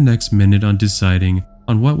spend the next minute on deciding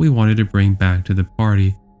on what we wanted to bring back to the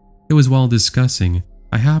party. It was while discussing,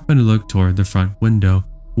 I happened to look toward the front window,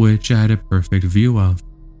 which I had a perfect view of.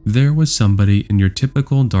 There was somebody in your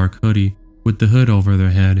typical dark hoodie with the hood over their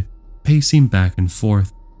head, pacing back and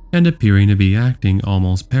forth, and appearing to be acting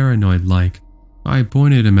almost paranoid-like. I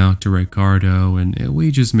pointed him out to Ricardo, and we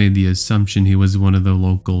just made the assumption he was one of the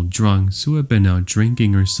local drunks who had been out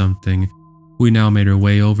drinking or something. We now made our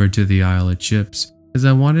way over to the aisle of chips, as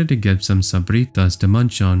I wanted to get some sabritas to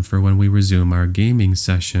munch on for when we resume our gaming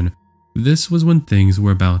session. This was when things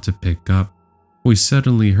were about to pick up. We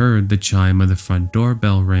suddenly heard the chime of the front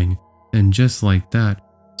doorbell ring, and just like that,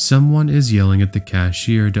 someone is yelling at the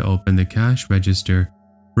cashier to open the cash register.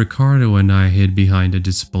 Ricardo and I hid behind a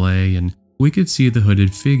display, and we could see the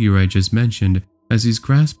hooded figure I just mentioned as he's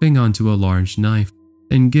grasping onto a large knife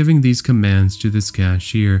and giving these commands to this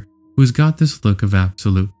cashier, who's got this look of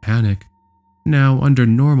absolute panic. Now, under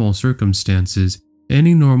normal circumstances,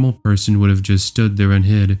 any normal person would have just stood there and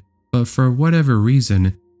hid, but for whatever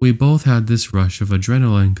reason, we both had this rush of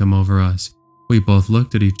adrenaline come over us. We both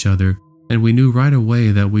looked at each other, and we knew right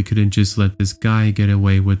away that we couldn't just let this guy get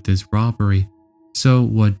away with this robbery. So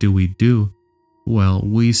what do? Well,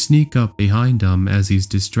 we sneak up behind him as he's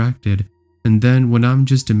distracted, and then when I'm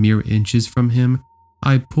just a mere inches from him,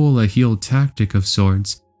 I pull a heel tactic of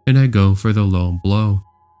sorts, and I go for the low blow.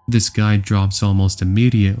 This guy drops almost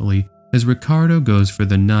immediately as Ricardo goes for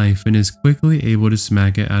the knife and is quickly able to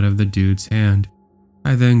smack it out of the dude's hand.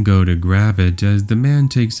 I then go to grab it as the man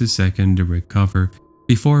takes a second to recover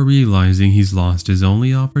before realizing he's lost his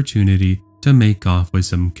only opportunity to make off with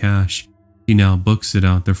some cash. He now books it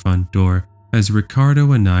out the front door as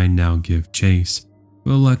Ricardo and I now give chase.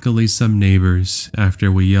 Well, luckily some neighbors,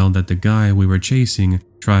 after we yelled at the guy we were chasing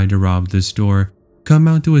tried to rob the store, come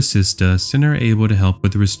out to assist us and are able to help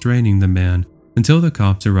with restraining the man until the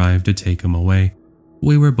cops arrived to take him away.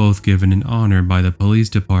 We were both given an honor by the police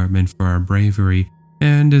department for our bravery,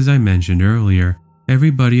 and as I mentioned earlier,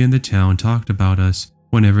 everybody in the town talked about us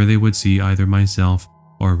whenever they would see either myself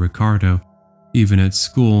or Ricardo. Even at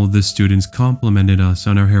school, the students complimented us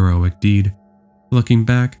on our heroic deed. Looking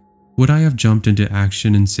back, would I have jumped into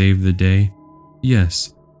action and saved the day?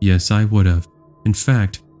 Yes, I would have. In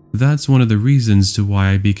fact, that's one of the reasons to why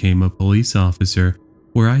I became a police officer,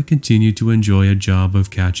 where I continue to enjoy a job of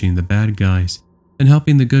catching the bad guys and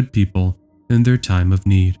helping the good people in their time of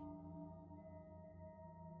need.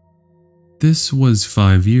 This was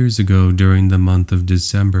 5 years ago during the month of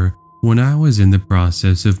December, when I was in the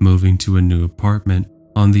process of moving to a new apartment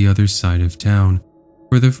on the other side of town.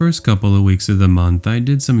 For the first couple of weeks of the month, I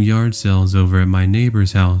did some yard sales over at my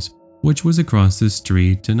neighbor's house, which was across the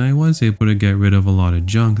street, and I was able to get rid of a lot of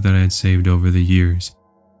junk that I had saved over the years.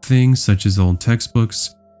 Things such as old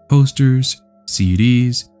textbooks, posters,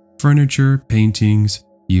 CDs, furniture, paintings,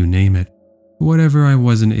 you name it. Whatever I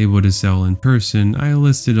wasn't able to sell in person, I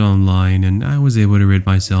listed online, and I was able to rid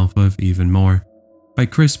myself of even more. By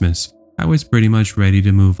Christmas, I was pretty much ready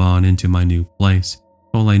to move on into my new place.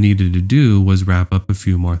 All I needed to do was wrap up a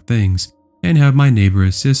few more things and have my neighbor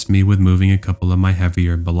assist me with moving a couple of my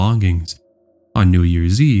heavier belongings. On New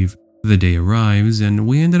Year's Eve, the day arrives and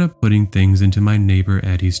we ended up putting things into my neighbor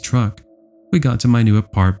Eddie's truck. We got to my new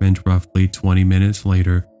apartment roughly 20 minutes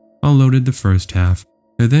later, unloaded the first half,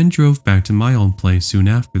 and then drove back to my old place soon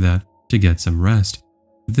after that to get some rest.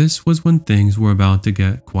 This was when things were about to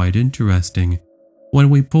get quite interesting. When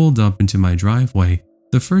we pulled up into my driveway,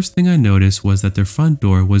 the first thing I noticed was that the front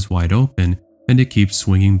door was wide open and it keeps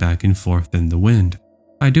swinging back and forth in the wind.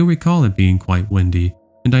 I do recall it being quite windy,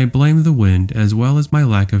 and I blame the wind as well as my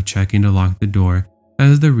lack of checking to lock the door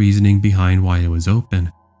as the reasoning behind why it was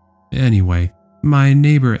open. Anyway, my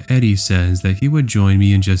neighbor Eddie says that he would join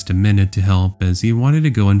me in just a minute to help as he wanted to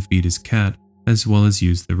go and feed his cat as well as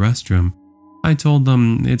use the restroom. I told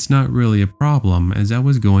them it's not really a problem as I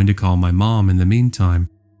was going to call my mom in the meantime.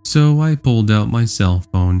 So I pulled out my cell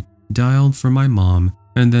phone, dialed for my mom,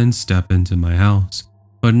 and then stepped into my house.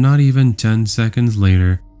 But not even 10 seconds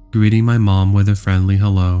later, greeting my mom with a friendly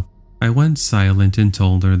hello, I went silent and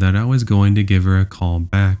told her that I was going to give her a call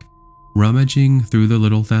back. Rummaging through the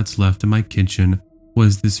little that's left in my kitchen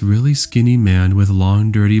was this really skinny man with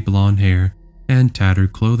long dirty blonde hair and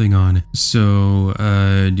tattered clothing on. So,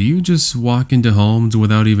 do you just walk into homes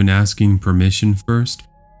without even asking permission first?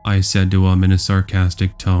 I said to him in a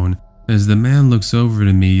sarcastic tone, as the man looks over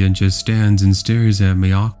to me and just stands and stares at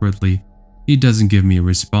me awkwardly. He doesn't give me a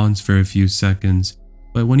response for a few seconds,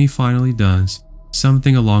 but when he finally does,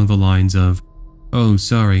 something along the lines of, "Oh,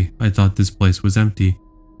 sorry, I thought this place was empty,"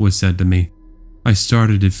 was said to me. I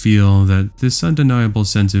started to feel that this undeniable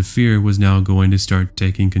sense of fear was now going to start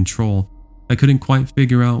taking control. I couldn't quite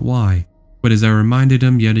figure out why, but as I reminded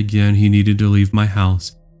him yet again he needed to leave my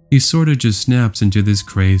house, he sort of just snaps into this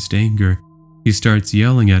crazed anger. He starts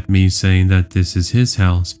yelling at me saying that this is his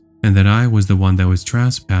house and that I was the one that was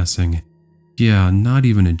trespassing. Yeah, not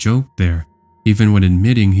even a joke there, even when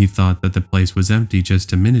admitting he thought that the place was empty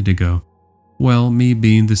just a minute ago. Well, me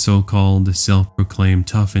being the so-called self-proclaimed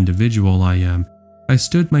tough individual I am, I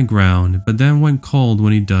stood my ground, but then went cold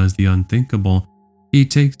when he does the unthinkable. He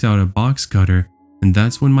takes out a box cutter, and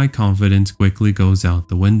that's when my confidence quickly goes out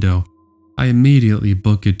the window. I immediately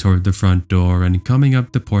book it toward the front door, and coming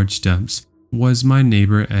up the porch steps was my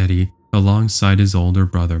neighbor Eddie alongside his older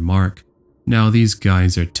brother Mark. Now these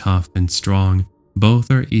guys are tough and strong.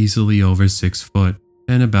 Both are easily over 6 foot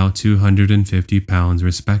and about 250 pounds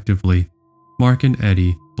respectively. Mark and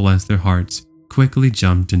Eddie, bless their hearts, quickly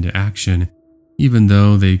jumped into action, even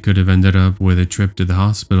though they could have ended up with a trip to the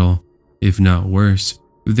hospital. If not worse,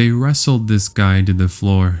 they wrestled this guy to the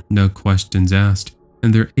floor, no questions asked,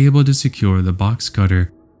 and they're able to secure the box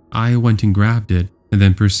cutter. I went and grabbed it and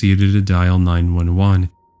then proceeded to dial 911.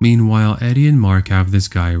 Meanwhile, Eddie and Mark have this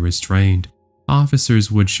guy restrained.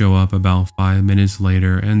 Officers would show up about 5 minutes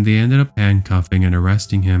later and they ended up handcuffing and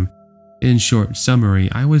arresting him. In short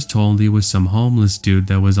summary, I was told he was some homeless dude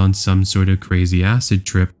that was on some sort of crazy acid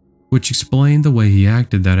trip, which explained the way he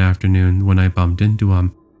acted that afternoon when I bumped into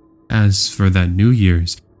him. As for that New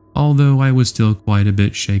Year's, although I was still quite a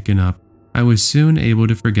bit shaken up, I was soon able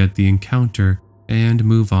to forget the encounter and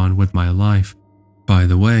move on with my life. By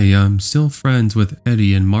the way, I'm still friends with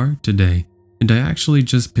Eddie and Mark today, and I actually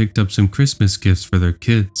just picked up some Christmas gifts for their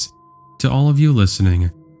kids. To all of you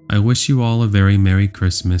listening, I wish you all a very Merry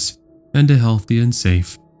Christmas and a healthy and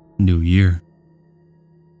safe New Year.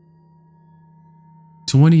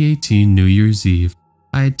 2018 New Year's Eve,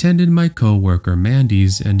 I attended my co-worker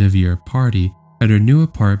Mandy's end-of-year party at her new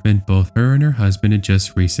apartment both her and her husband had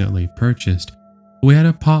just recently purchased. We had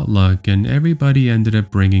a potluck and everybody ended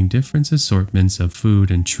up bringing different assortments of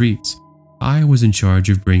food and treats. I was in charge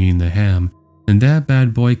of bringing the ham, and that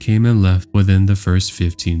bad boy came and left within the first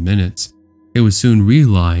 15 minutes. It was soon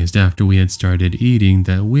realized after we had started eating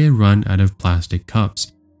that we had run out of plastic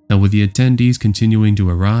cups, and with the attendees continuing to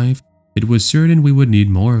arrive, it was certain we would need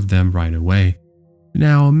more of them right away.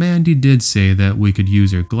 Now, Mandy did say that we could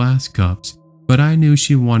use her glass cups, but I knew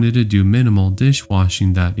she wanted to do minimal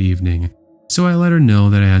dishwashing that evening, so I let her know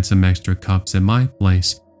that I had some extra cups at my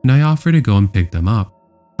place, and I offered to go and pick them up.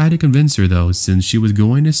 I had to convince her though, since she was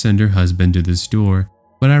going to send her husband to the store,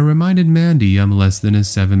 but I reminded Mandy I'm less than a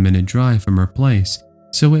 7-minute drive from her place,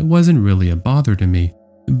 so it wasn't really a bother to me.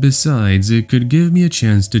 Besides, it could give me a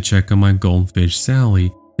chance to check on my goldfish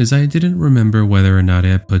Sally, as I didn't remember whether or not I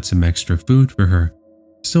had put some extra food for her.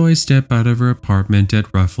 So I step out of her apartment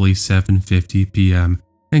at roughly 7:50 p.m.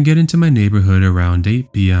 and get into my neighborhood around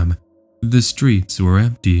 8 p.m. The streets were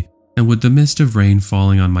empty, and with the mist of rain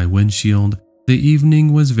falling on my windshield, the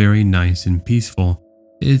evening was very nice and peaceful.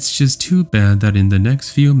 It's just too bad that in the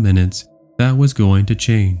next few minutes, that was going to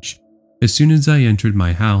change. As soon as I entered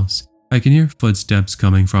my house, I can hear footsteps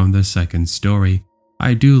coming from the second story.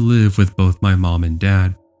 I do live with both my mom and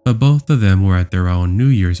dad, but both of them were at their own New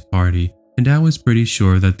Year's party, and I was pretty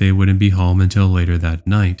sure that they wouldn't be home until later that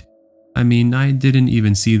night. I mean, I didn't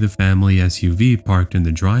even see the family SUV parked in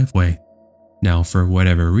the driveway. Now, for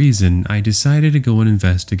whatever reason, I decided to go and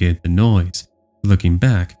investigate the noise. Looking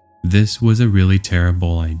back, this was a really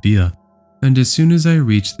terrible idea, and as soon as I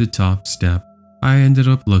reached the top step, I ended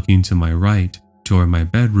up looking to my right, toward my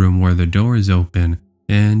bedroom where the door is open,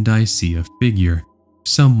 and I see a figure.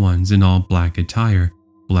 Someone's in all black attire,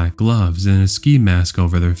 black gloves, and a ski mask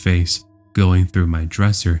over their face, going through my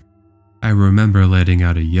dresser. I remember letting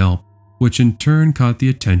out a yelp, which in turn caught the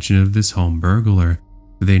attention of this home burglar.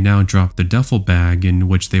 They now dropped the duffel bag in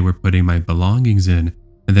which they were putting my belongings in,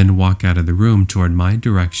 and then walk out of the room toward my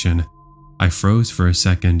direction. I froze for a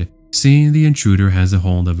second, seeing the intruder has a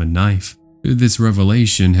hold of a knife. This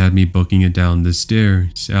revelation had me booking it down the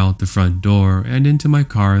stairs, out the front door, and into my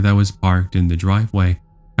car that was parked in the driveway.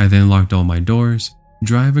 I then locked all my doors,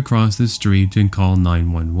 drive across the street, and call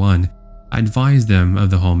 911. I advised them of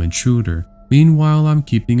the home intruder. Meanwhile, I'm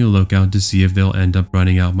keeping a lookout to see if they'll end up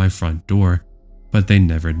running out my front door, but they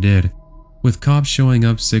never did. With cops showing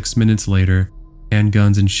up 6 minutes later,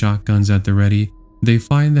 handguns and shotguns at the ready, they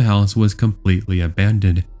find the house was completely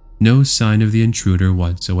abandoned. No sign of the intruder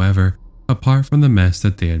whatsoever, apart from the mess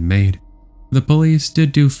that they had made. The police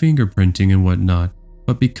did do fingerprinting and whatnot,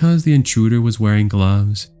 but because the intruder was wearing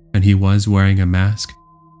gloves and he was wearing a mask,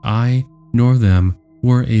 I nor them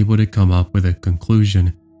were able to come up with a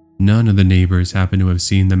conclusion. None of the neighbors happened to have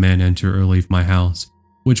seen the man enter or leave my house,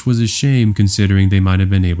 which was a shame considering they might have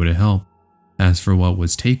been able to help. As for what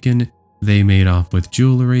was taken, they made off with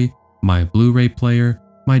jewelry, my Blu-ray player,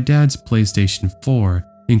 my dad's PlayStation 4,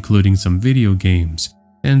 including some video games,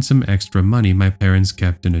 and some extra money my parents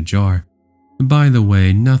kept in a jar. By the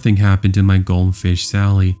way, nothing happened to my goldfish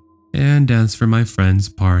Sally, and as for my friend's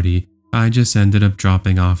party, I just ended up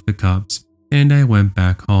dropping off the cups, and I went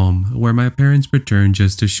back home, where my parents returned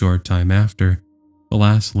just a short time after.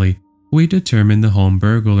 Lastly, we determined the home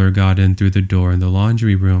burglar got in through the door in the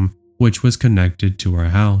laundry room, which was connected to our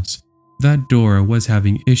house. That door was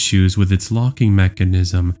having issues with its locking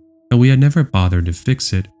mechanism, and we had never bothered to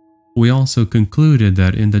fix it. We also concluded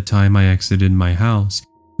that in the time I exited my house,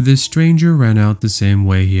 this stranger ran out the same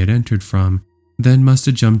way he had entered from, then must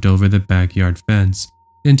have jumped over the backyard fence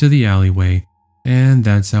into the alleyway, and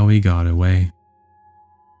that's how he got away.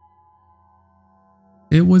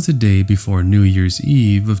 It was a day before New Year's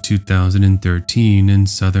Eve of 2013 in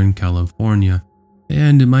Southern California,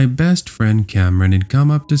 and my best friend Cameron had come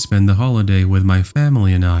up to spend the holiday with my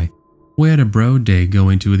family and I. We had a bro day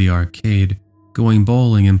going to the arcade, going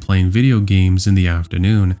bowling and playing video games in the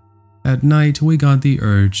afternoon. At night, we got the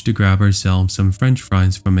urge to grab ourselves some French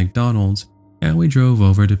fries from McDonald's, and we drove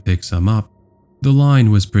over to pick some up. The line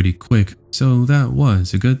was pretty quick, so that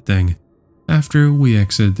was a good thing. After we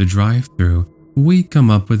exit the drive-thru, we come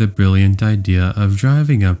up with a brilliant idea of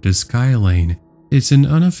driving up to Skylane. It's an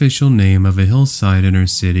unofficial name of a hillside in our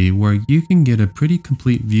city where you can get a pretty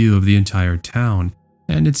complete view of the entire town,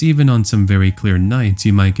 and it's even on some very clear nights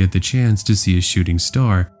you might get the chance to see a shooting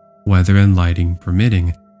star, weather and lighting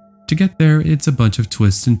permitting. To get there, it's a bunch of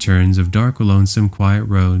twists and turns of dark, lonesome, quiet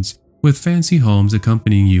roads with fancy homes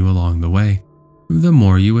accompanying you along the way. The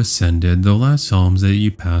more you ascended, the less homes that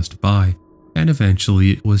you passed by, and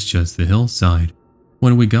eventually it was just the hillside.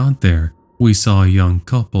 When we got there, we saw a young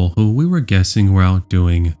couple who we were guessing were out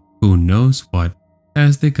doing who knows what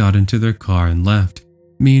as they got into their car and left,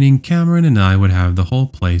 meaning Cameron and I would have the whole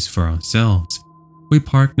place for ourselves. We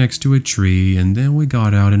parked next to a tree and then we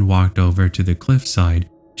got out and walked over to the cliffside,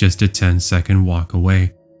 just a 10-second walk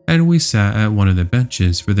away, and we sat at one of the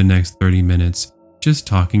benches for the next 30 minutes, just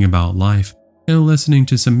talking about life and listening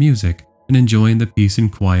to some music and enjoying the peace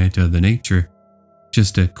and quiet of the nature.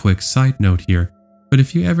 Just a quick side note here, but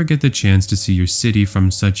if you ever get the chance to see your city from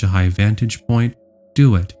such a high vantage point,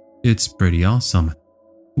 do it. It's pretty awesome.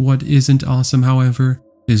 What isn't awesome, however,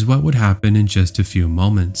 is what would happen in just a few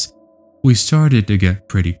moments. We started to get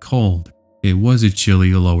pretty cold. It was a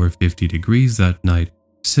chilly lower 50 degrees that night,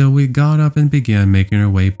 so we got up and began making our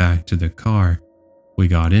way back to the car. We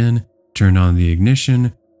got in, turned on the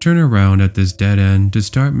ignition, turned around at this dead end to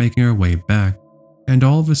start making our way back, and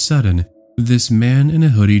all of a sudden, this man in a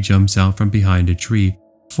hoodie jumps out from behind a tree,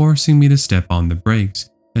 forcing me to step on the brakes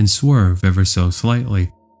and swerve ever so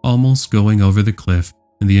slightly, almost going over the cliff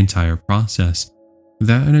in the entire process.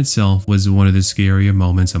 That in itself was one of the scarier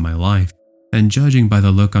moments of my life, and judging by the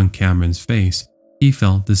look on Cameron's face, he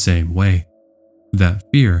felt the same way. That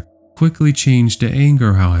fear quickly changed to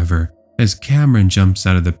anger, however, as Cameron jumps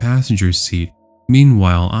out of the passenger seat.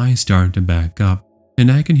 Meanwhile, I start to back up,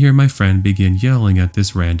 and I can hear my friend begin yelling at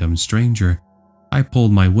this random stranger. I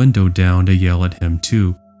pulled my window down to yell at him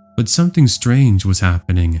too, but something strange was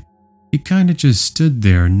happening. He kinda just stood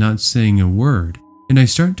there not saying a word, and I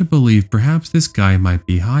start to believe perhaps this guy might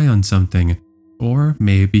be high on something, or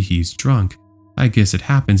maybe he's drunk. I guess it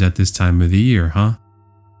happens at this time of the year, huh?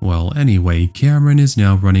 Well, anyway, Cameron is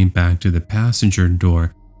now running back to the passenger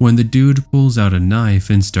door when the dude pulls out a knife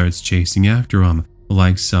and starts chasing after him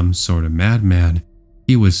like some sort of madman.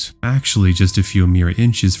 He was actually just a few mere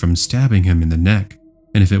inches from stabbing him in the neck,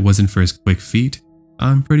 and if it wasn't for his quick feet,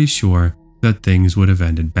 I'm pretty sure that things would have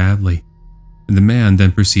ended badly. The man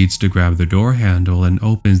then proceeds to grab the door handle and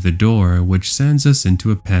opens the door, which sends us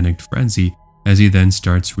into a panicked frenzy as he then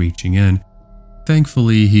starts reaching in.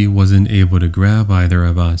 Thankfully, he wasn't able to grab either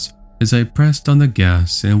of us, as I pressed on the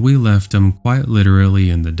gas and we left him quite literally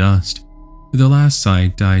in the dust. The last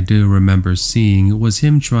sight I do remember seeing was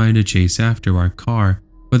him trying to chase after our car,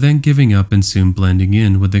 but then giving up and soon blending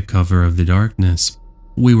in with the cover of the darkness.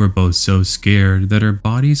 We were both so scared that our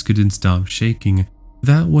bodies couldn't stop shaking.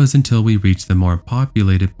 That was until we reached the more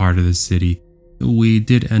populated part of the city. We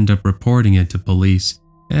did end up reporting it to police,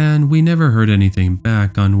 and we never heard anything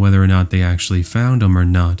back on whether or not they actually found him or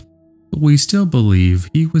not. We still believe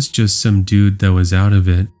he was just some dude that was out of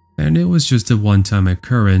it, and it was just a one-time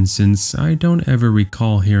occurrence since I don't ever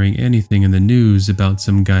recall hearing anything in the news about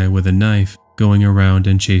some guy with a knife going around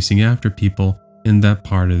and chasing after people in that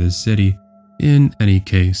part of the city. In any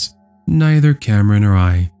case, neither Cameron or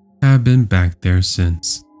I have been back there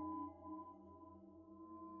since.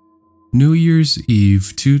 New Year's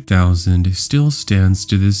Eve 2000 still stands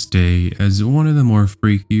to this day as one of the more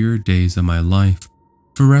freakier days of my life.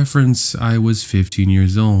 For reference, I was 15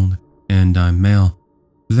 years old, and I'm male.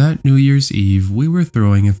 That New Year's Eve, we were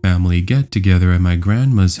throwing a family get-together at my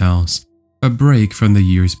grandma's house, a break from the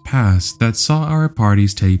years past that saw our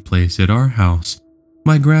parties take place at our house.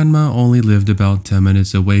 My grandma only lived about 10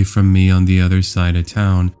 minutes away from me on the other side of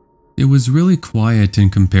town. It was really quiet in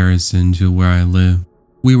comparison to where I live.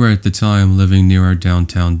 We were at the time living near our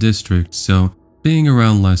downtown district, so being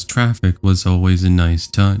around less traffic was always a nice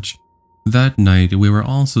touch. That night, we were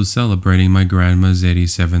also celebrating my grandma's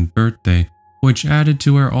 87th birthday, which added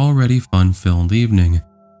to our already fun-filled evening.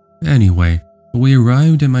 Anyway, we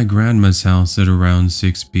arrived at my grandma's house at around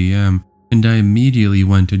 6 p.m., and I immediately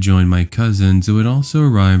went to join my cousins who had also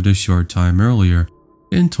arrived a short time earlier.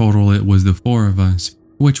 In total, it was the four of us,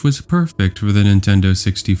 which was perfect for the Nintendo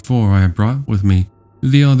 64 I brought with me.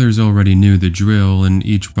 The others already knew the drill and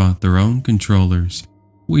each brought their own controllers.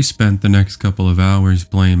 We spent the next couple of hours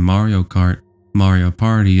playing Mario Kart, Mario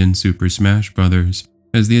Party, and Super Smash Bros.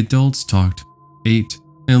 As the adults talked, ate,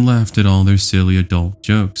 and laughed at all their silly adult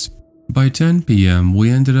jokes. By 10 p.m., we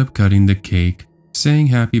ended up cutting the cake, saying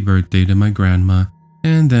happy birthday to my grandma,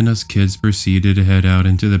 and then us kids proceeded to head out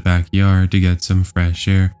into the backyard to get some fresh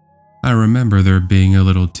air. I remember there being a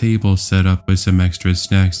little table set up with some extra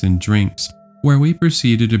snacks and drinks, where we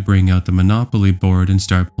proceeded to bring out the Monopoly board and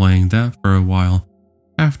start playing that for a while.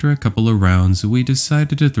 After a couple of rounds, we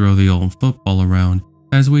decided to throw the old football around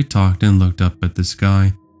as we talked and looked up at the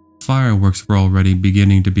sky. Fireworks were already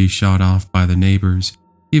beginning to be shot off by the neighbors,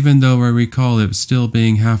 even though I recall it still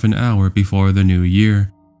being half an hour before the new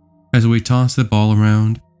year. As we tossed the ball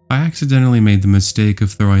around, I accidentally made the mistake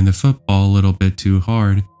of throwing the football a little bit too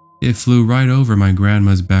hard. It flew right over my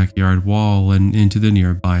grandma's backyard wall and into the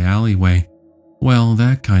nearby alleyway. Well,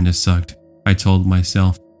 that kinda sucked, I told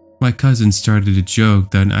myself. My cousins started to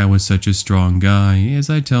joke that I was such a strong guy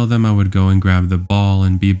as I tell them I would go and grab the ball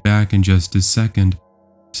and be back in just a second.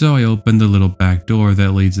 So I opened the little back door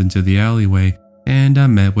that leads into the alleyway and I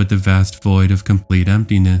met with the vast void of complete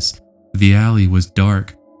emptiness. The alley was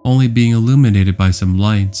dark, only being illuminated by some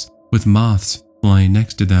lights, with moths flying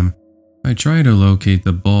next to them. I try to locate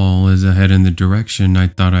the ball as I head in the direction I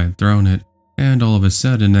thought I had thrown it, and all of a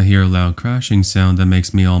sudden I hear a loud crashing sound that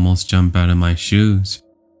makes me almost jump out of my shoes.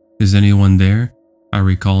 "Is anyone there?" I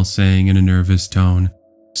recall saying in a nervous tone.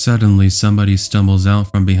 Suddenly somebody stumbles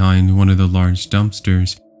out from behind one of the large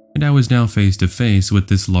dumpsters, and I was now face to face with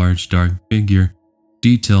this large dark figure.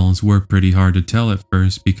 Details were pretty hard to tell at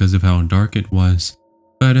first because of how dark it was,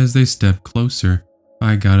 but as they stepped closer,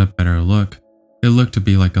 I got a better look. It looked to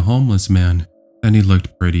be like a homeless man, and he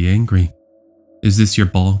looked pretty angry. "Is this your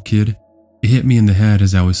ball, kid?" It hit me in the head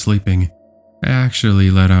as I was sleeping. I actually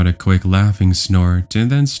let out a quick laughing snort and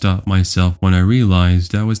then stopped myself when I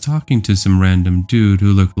realized I was talking to some random dude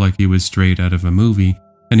who looked like he was straight out of a movie,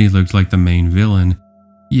 and he looked like the main villain.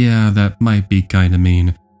 Yeah, that might be kinda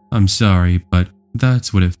mean. I'm sorry, but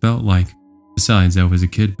that's what it felt like. Besides, I was a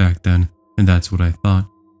kid back then, and that's what I thought.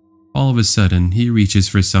 All of a sudden, he reaches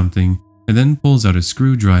for something and then pulls out a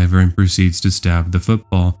screwdriver and proceeds to stab the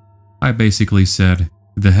football. I basically said,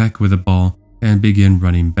 "The heck with the ball," and begin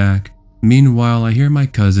running back. Meanwhile, I hear my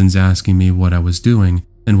cousins asking me what I was doing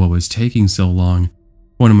and what was taking so long.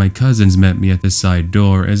 One of my cousins met me at the side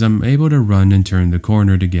door as I'm able to run and turn the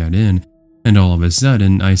corner to get in, and all of a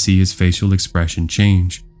sudden, I see his facial expression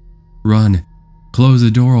change. "Run! Close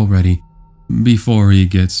the door already!" Before he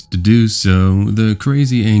gets to do so, the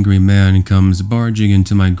crazy angry man comes barging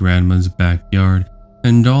into my grandma's backyard,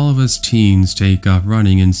 and all of us teens take off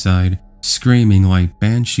running inside, screaming like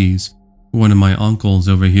banshees. One of my uncles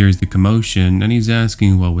overhears the commotion and he's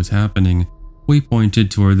asking what was happening. We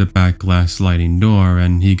pointed toward the back glass sliding door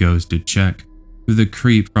and he goes to check. The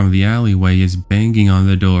creep from the alleyway is banging on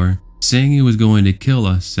the door, saying he was going to kill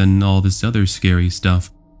us and all this other scary stuff.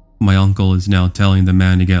 My uncle is now telling the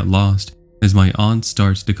man to get lost as my aunt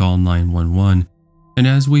starts to call 911. And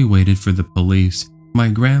as we waited for the police, my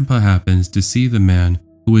grandpa happens to see the man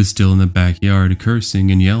who is still in the backyard cursing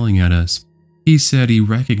and yelling at us. He said he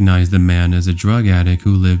recognized the man as a drug addict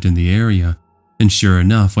who lived in the area, and sure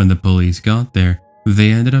enough, when the police got there,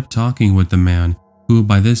 they ended up talking with the man, who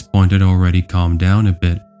by this point had already calmed down a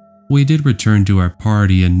bit. We did return to our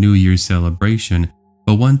party and New Year's celebration,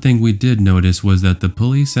 but one thing we did notice was that the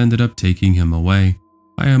police ended up taking him away.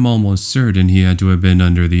 I am almost certain he had to have been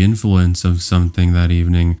under the influence of something that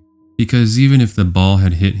evening, because even if the ball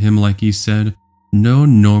had hit him like he said, no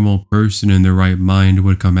normal person in their right mind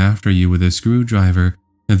would come after you with a screwdriver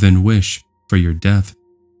and then wish for your death.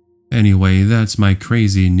 Anyway, that's my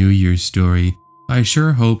crazy New Year's story. I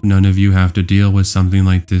sure hope none of you have to deal with something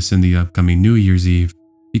like this in the upcoming New Year's Eve,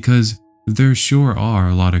 because there sure are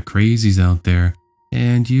a lot of crazies out there,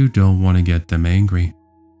 and you don't want to get them angry.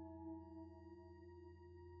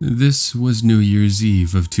 This was New Year's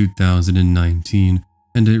Eve of 2019,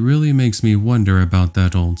 and it really makes me wonder about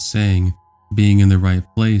that old saying, being in the right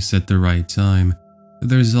place at the right time.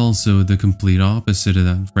 There's also the complete opposite of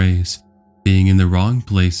that phrase, being in the wrong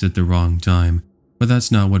place at the wrong time, but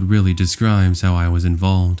that's not what really describes how I was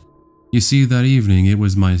involved. You see, that evening it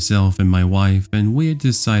was myself and my wife, and we had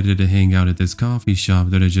decided to hang out at this coffee shop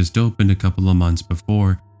that had just opened a couple of months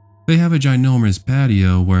before. They have a ginormous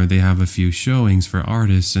patio where they have a few showings for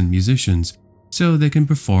artists and musicians, so they can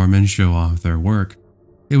perform and show off their work.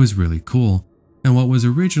 It was really cool, and what was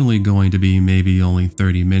originally going to be maybe only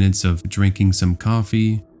 30 minutes of drinking some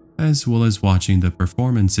coffee, as well as watching the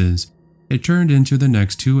performances, it turned into the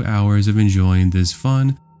next 2 hours of enjoying this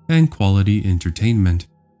fun and quality entertainment.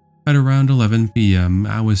 At around 11 p.m.,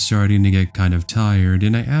 I was starting to get kind of tired,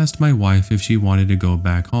 and I asked my wife if she wanted to go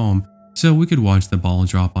back home so we could watch the ball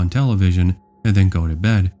drop on television and then go to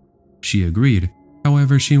bed. She agreed.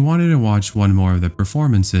 However, she wanted to watch one more of the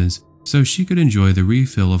performances so she could enjoy the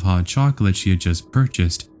refill of hot chocolate she had just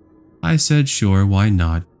purchased. I said sure, why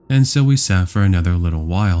not, and so we sat for another little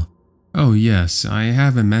while. Oh yes, I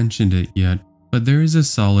haven't mentioned it yet, but there is a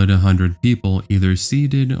solid 100 people either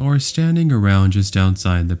seated or standing around just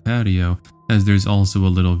outside the patio, as there's also a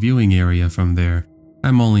little viewing area from there.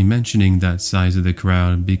 I'm only mentioning that size of the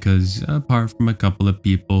crowd because, apart from a couple of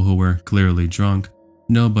people who were clearly drunk,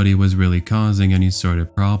 nobody was really causing any sort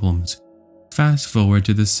of problems. Fast forward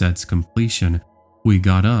to the set's completion. We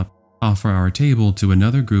got up, offer our table to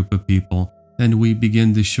another group of people, and we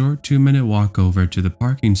begin the short 2-minute walk over to the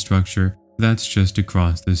parking structure that's just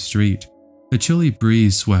across the street. A chilly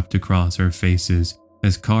breeze swept across our faces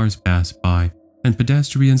as cars passed by and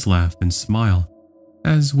pedestrians laugh and smile.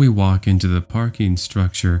 As we walk into the parking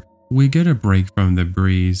structure, we get a break from the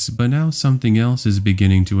breeze, but now something else is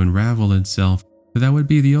beginning to unravel itself. That would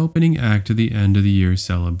be the opening act to the end of the year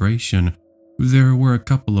celebration. There were a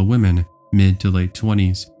couple of women, mid to late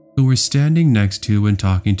 20s, who were standing next to and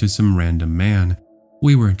talking to some random man.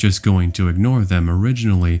 We were just going to ignore them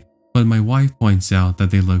originally, but my wife points out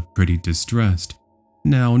that they look pretty distressed.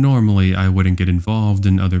 Now, normally I wouldn't get involved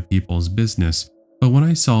in other people's business, but when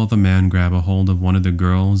I saw the man grab a hold of one of the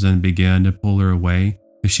girls and began to pull her away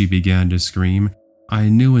as she began to scream, I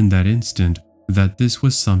knew in that instant that this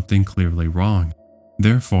was something clearly wrong.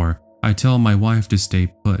 Therefore, I tell my wife to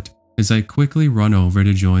stay put as I quickly run over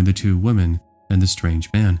to join the two women and the strange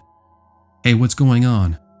man. "Hey, what's going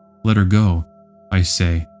on?" "Let her go," I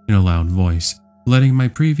say in a loud voice, letting my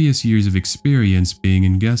previous years of experience being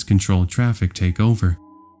in guest-controlled traffic take over.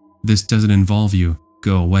 "This doesn't involve you.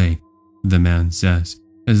 Go away," the man says,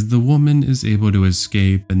 as the woman is able to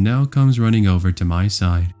escape and now comes running over to my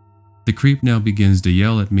side. The creep now begins to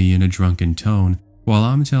yell at me in a drunken tone while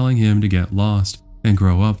I'm telling him to get lost and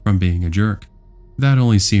grow up from being a jerk. That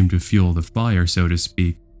only seemed to fuel the fire, so to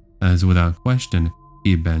speak, as without question,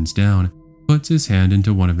 He bends down, puts his hand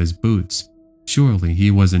into one of his boots. Surely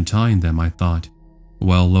he wasn't tying them, I thought.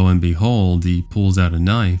 Well, lo and behold, he pulls out a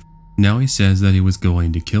knife. Now he says that he was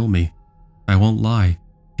going to kill me. I won't lie,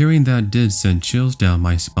 hearing that did send chills down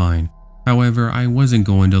my spine. However, I wasn't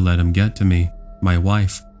going to let him get to me, my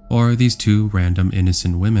wife, or these two random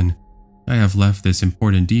innocent women. I have left this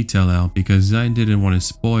important detail out because I didn't want to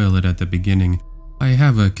spoil it at the beginning. I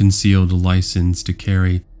have a concealed license to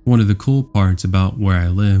carry, one of the cool parts about where I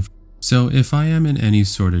live. So if I am in any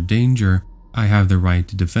sort of danger, I have the right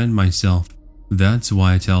to defend myself. That's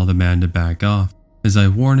why I tell the man to back off, as I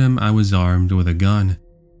warn him I was armed with a gun.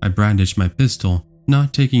 I brandish my pistol,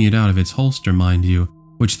 not taking it out of its holster, mind you,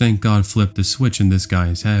 which thank God flipped the switch in this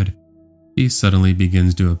guy's head. He suddenly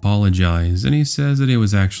begins to apologize, and he says that he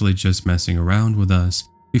was actually just messing around with us,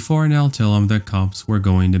 before I now tell him that cops were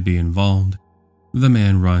going to be involved. The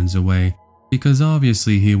man runs away, because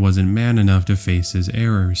obviously he wasn't man enough to face his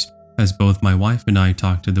errors, as both my wife and I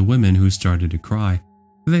talk to the women who started to cry.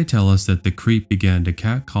 They tell us that the creep began to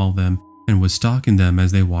catcall them and was stalking them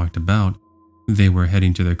as they walked about. They were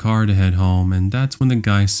heading to their car to head home, and that's when the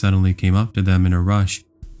guy suddenly came up to them in a rush.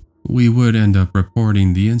 We would end up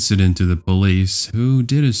reporting the incident to the police, who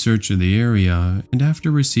did a search of the area, and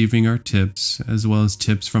after receiving our tips, as well as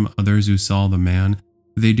tips from others who saw the man,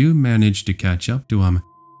 they do manage to catch up to him.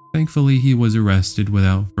 Thankfully, he was arrested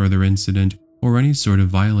without further incident or any sort of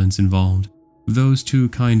violence involved. Those two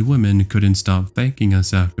kind women couldn't stop thanking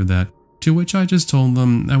us after that, to which I just told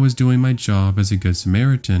them I was doing my job as a good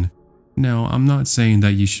Samaritan. Now, I'm not saying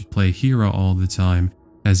that you should play hero all the time,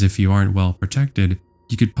 as if you aren't well protected,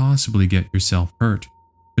 you could possibly get yourself hurt.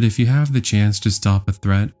 But if you have the chance to stop a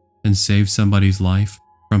threat and save somebody's life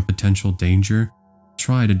from potential danger,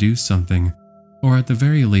 try to do something. Or at the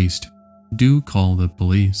very least, do call the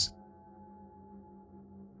police.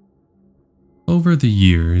 Over the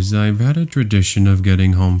years, I've had a tradition of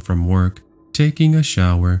getting home from work, taking a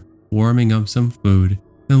shower, warming up some food,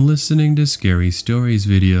 and listening to scary stories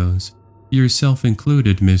videos. Yourself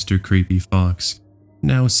included, Mr. Creepy Fox.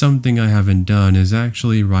 Now, something I haven't done is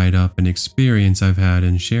actually write up an experience I've had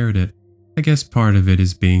and shared it. I guess part of it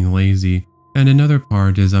is being lazy, and another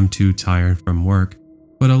part is I'm too tired from work.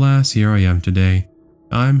 But alas, here I am today.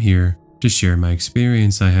 I'm here to share my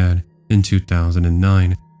experience I had in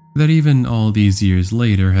 2009, that even all these years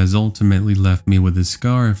later has ultimately left me with a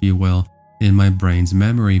scar, if you will, in my brain's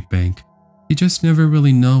memory bank. You just never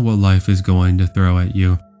really know what life is going to throw at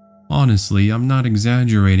you. Honestly, I'm not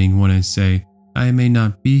exaggerating when I say I may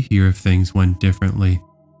not be here if things went differently.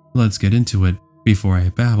 Let's get into it before I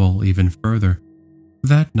babble even further.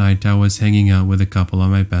 That night I was hanging out with a couple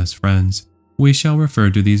of my best friends. We shall refer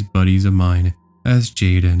to these buddies of mine as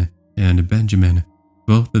Jaden and Benjamin.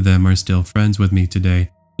 Both of them are still friends with me today,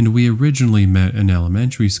 and we originally met in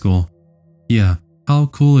elementary school. Yeah, how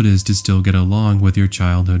cool it is to still get along with your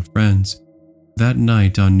childhood friends. That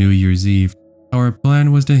night on New Year's Eve, our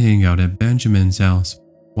plan was to hang out at Benjamin's house,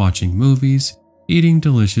 watching movies, eating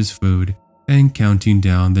delicious food, and counting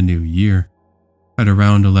down the new year. At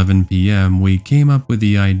around 11 p.m., we came up with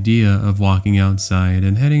the idea of walking outside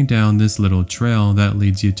and heading down this little trail that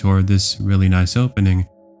leads you toward this really nice opening,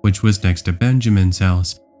 which was next to Benjamin's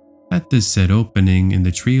house. At this said opening in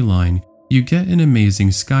the tree line, you get an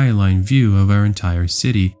amazing skyline view of our entire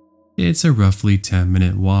city. It's a roughly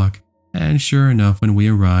 10-minute walk, and sure enough, when we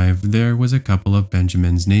arrived, there was a couple of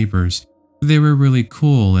Benjamin's neighbors. They were really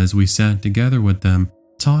cool as we sat together with them,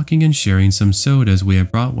 talking and sharing some sodas we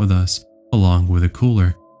had brought with us, along with a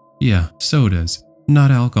cooler. Yeah, sodas,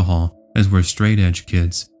 not alcohol, as we're straight-edge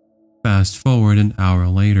kids. Fast forward an hour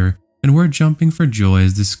later, and we're jumping for joy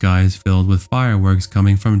as the sky is filled with fireworks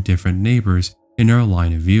coming from different neighbors in our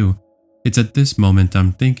line of view. It's at this moment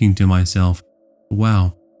I'm thinking to myself,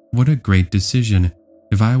 wow, what a great decision.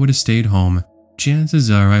 If I would have stayed home, chances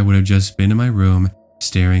are I would have just been in my room,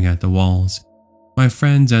 staring at the walls. My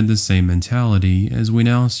friends had the same mentality as we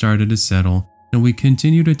now started to settle, and we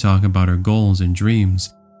continued to talk about our goals and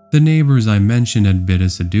dreams. The neighbors I mentioned had bid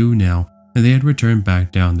us adieu now, and they had returned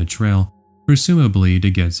back down the trail, presumably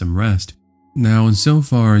to get some rest. Now, so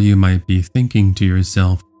far you might be thinking to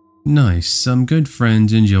yourself, nice, some good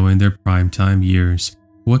friends enjoying their primetime years.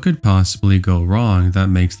 What could possibly go wrong that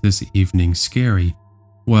makes this evening scary?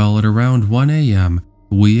 Well, at around 1 a.m.,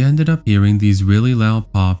 we ended up hearing these really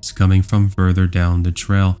loud pops coming from further down the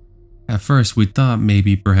trail. At first, we thought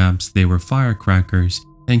maybe perhaps they were firecrackers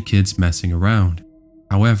and kids messing around.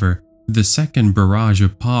 However, the second barrage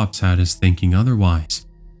of pops had us thinking otherwise.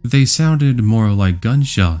 They sounded more like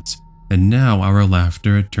gunshots, and now our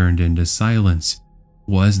laughter had turned into silence.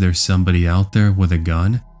 Was there somebody out there with a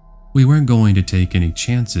gun? We weren't going to take any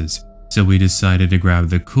chances, so we decided to grab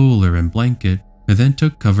the cooler and blanket and then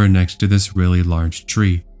took cover next to this really large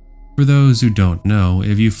tree. For those who don't know,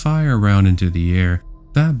 if you fire a round into the air,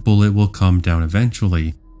 that bullet will come down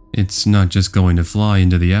eventually. It's not just going to fly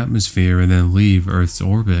into the atmosphere and then leave Earth's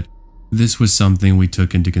orbit. This was something we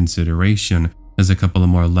took into consideration as a couple of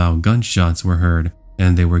more loud gunshots were heard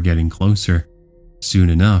and they were getting closer. Soon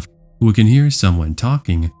enough, we can hear someone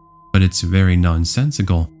talking, but it's very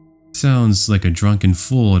nonsensical. Sounds like a drunken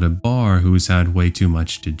fool at a bar who's had way too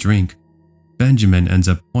much to drink. Benjamin ends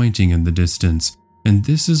up pointing in the distance, and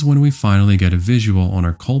this is when we finally get a visual on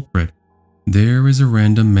our culprit. There is a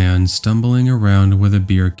random man stumbling around with a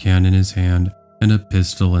beer can in his hand and a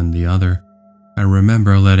pistol in the other. I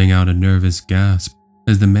remember letting out a nervous gasp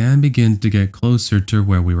as the man begins to get closer to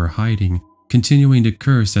where we were hiding, continuing to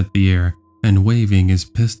curse at the air and waving his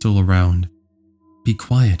pistol around. "Be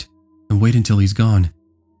quiet and wait until he's gone,"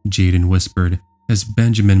 Jaden whispered as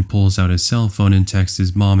Benjamin pulls out his cell phone and texts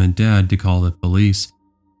his mom and dad to call the police.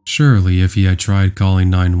 Surely if he had tried calling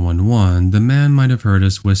 911, the man might have heard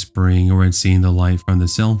us whispering or had seen the light from the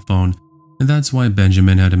cell phone, and that's why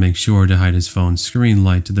Benjamin had to make sure to hide his phone's screen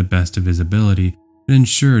light to the best of his ability and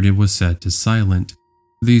ensured it was set to silent.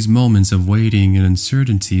 These moments of waiting and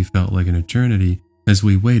uncertainty felt like an eternity as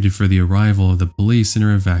we waited for the arrival of the police and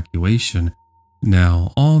our evacuation.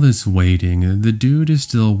 Now, all this waiting, the dude is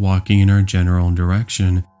still walking in our general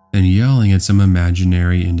direction and yelling at some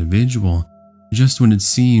imaginary individual. Just when it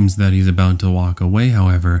seems that he's about to walk away,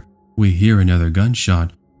 however, we hear another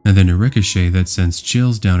gunshot and then a ricochet that sends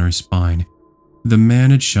chills down our spine. The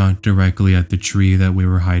man had shot directly at the tree that we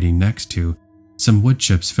were hiding next to. Some wood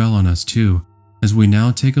chips fell on us too, as we now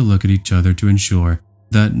take a look at each other to ensure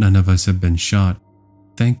that none of us have been shot.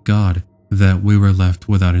 Thank God that we were left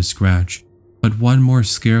without a scratch, but one more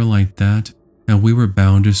scare like that and we were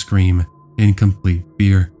bound to scream in complete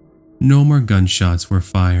fear. No more gunshots were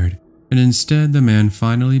fired, and instead the man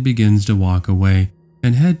finally begins to walk away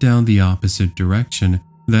and head down the opposite direction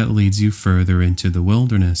that leads you further into the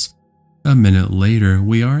wilderness. A minute later,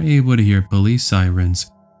 we are able to hear police sirens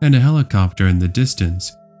and a helicopter in the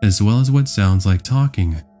distance, as well as what sounds like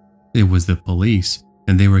talking. It was the police,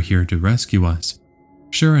 and they were here to rescue us.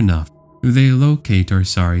 Sure enough, they locate our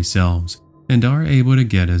sorry selves and are able to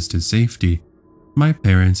get us to safety. My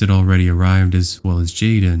parents had already arrived as well as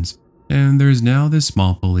Jaden's, and there's now this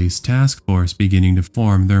small police task force beginning to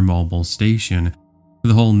form their mobile station.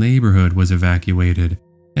 The whole neighborhood was evacuated,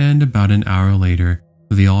 and about an hour later,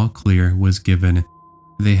 the all clear was given.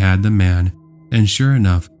 They had the man, and sure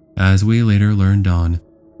enough, as we later learned on,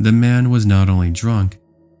 the man was not only drunk,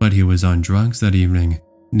 but he was on drugs that evening.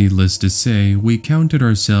 Needless to say, we counted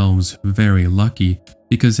ourselves very lucky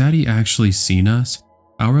because had he actually seen us,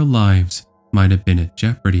 our lives might have been at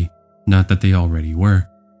jeopardy, not that they already were.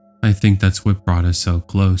 I think that's what brought us so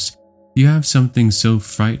close. You have something so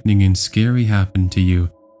frightening and scary happen to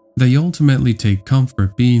you that you ultimately take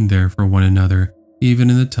comfort being there for one another, even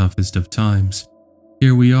in the toughest of times.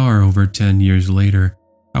 Here we are over 10 years later.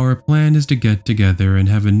 Our plan is to get together and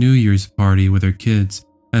have a New Year's party with our kids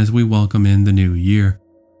as we welcome in the new year.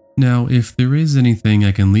 Now, if there is anything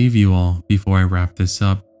I can leave you all before I wrap this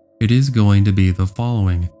up, it is going to be the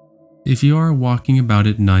following. If you are walking about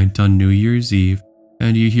at night on New Year's Eve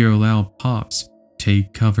and you hear loud pops,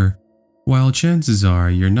 take cover. While chances are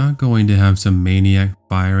you're not going to have some maniac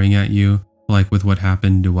firing at you like with what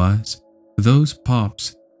happened to us, those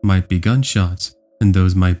pops might be gunshots and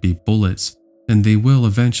those might be bullets, and they will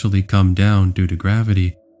eventually come down due to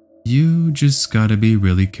gravity. You just gotta be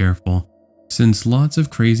really careful, since lots of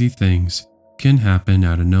crazy things can happen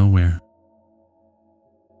out of nowhere.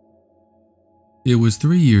 It was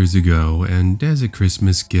 3 years ago, and as a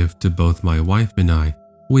Christmas gift to both my wife and I,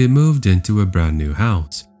 we had moved into a brand new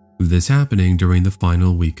house. This happening during the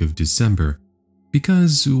final week of December.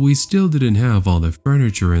 Because we still didn't have all the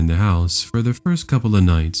furniture in the house, for the first couple of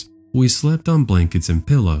nights, we slept on blankets and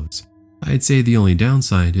pillows. I'd say the only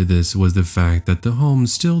downside to this was the fact that the home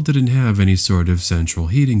still didn't have any sort of central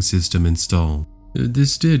heating system installed.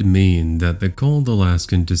 This did mean that the cold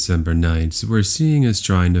Alaskan December nights were seeing us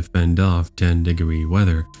trying to fend off 10-degree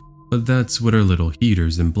weather, but that's what our little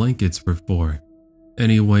heaters and blankets were for.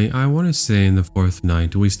 Anyway, I want to say in the fourth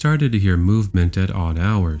night we started to hear movement at odd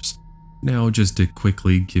hours. Now, just to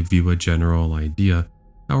quickly give you a general idea,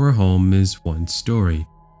 our home is one story.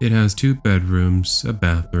 It has 2 bedrooms, a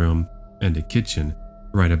bathroom, and a kitchen.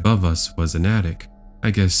 Right above us was an attic. I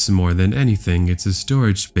guess more than anything, it's a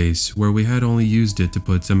storage space where we had only used it to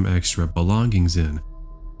put some extra belongings in.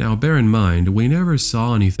 Now bear in mind, we never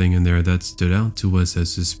saw anything in there that stood out to us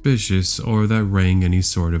as suspicious or that rang any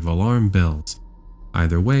sort of alarm bells.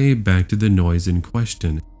 Either way, back to the noise in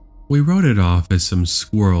question. We wrote it off as some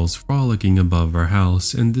squirrels frolicking above our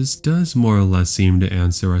house, and this does more or less seem to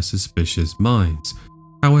answer our suspicious minds.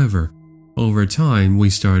 However, over time, we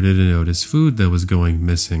started to notice food that was going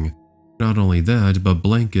missing. Not only that, but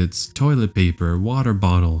blankets, toilet paper, water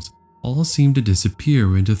bottles all seemed to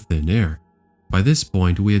disappear into thin air. By this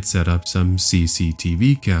point, we had set up some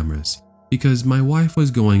CCTV cameras, because my wife was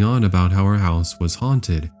going on about how her house was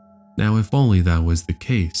haunted. Now, if only that was the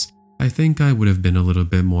case, I think I would have been a little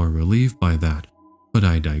bit more relieved by that, but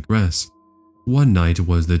I digress. One night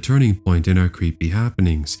was the turning point in our creepy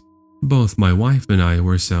happenings. Both my wife and I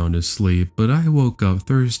were sound asleep, but I woke up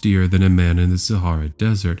thirstier than a man in the Sahara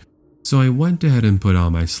Desert, so I went ahead and put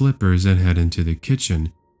on my slippers and head into the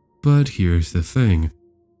kitchen. But here's the thing.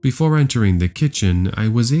 Before entering the kitchen, I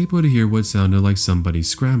was able to hear what sounded like somebody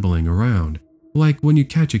scrambling around, like when you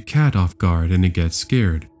catch a cat off guard and it gets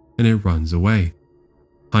scared, and it runs away.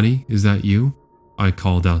 "Honey, is that you?" I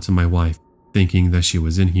called out to my wife, thinking that she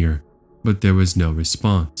was in here, but there was no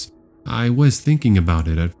response. I was thinking about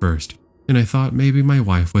it at first, and I thought maybe my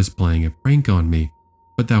wife was playing a prank on me,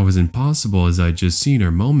 but that was impossible as I'd just seen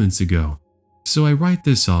her moments ago. So I write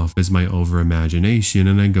this off as my over-imagination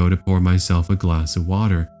and I go to pour myself a glass of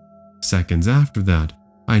water. Seconds after that,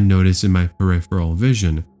 I notice in my peripheral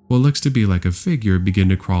vision what looks to be like a figure begin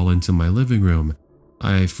to crawl into my living room.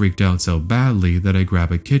 I freaked out so badly that I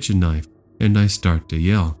grab a kitchen knife and I start to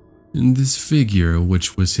yell. And this figure,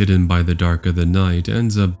 which was hidden by the dark of the night,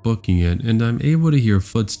 ends up booking it and I'm able to hear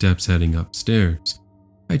footsteps heading upstairs.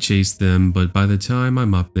 I chase them, but by the time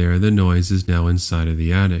I'm up there, the noise is now inside of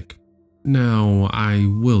the attic. Now, I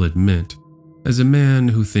will admit, as a man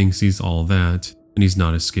who thinks he's all that, and he's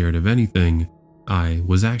not as scared of anything, I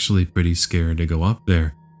was actually pretty scared to go up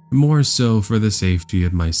there, more so for the safety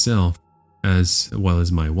of myself, as well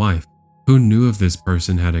as my wife, who knew if this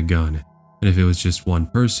person had a gun, and if it was just one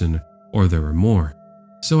person, or there were more.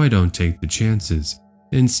 So I don't take the chances.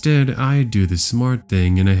 Instead, I do the smart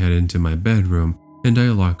thing and I head into my bedroom, and I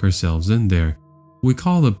lock ourselves in there. We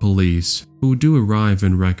call the police, who do arrive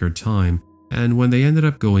in record time, and when they ended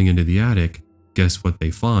up going into the attic, guess what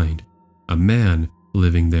they find? A man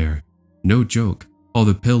living there. No joke, all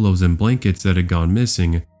the pillows and blankets that had gone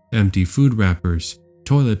missing, empty food wrappers,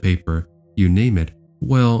 toilet paper, you name it.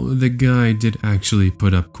 Well, the guy did actually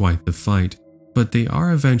put up quite the fight, but they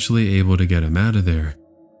are eventually able to get him out of there.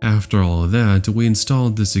 After all of that, we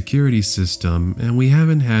installed the security system and we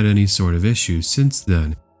haven't had any sort of issues since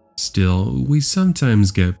then. Still, we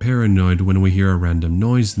sometimes get paranoid when we hear a random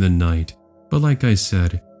noise in the night, but like I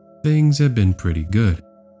said, things have been pretty good.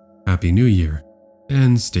 Happy New Year,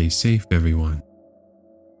 and stay safe everyone.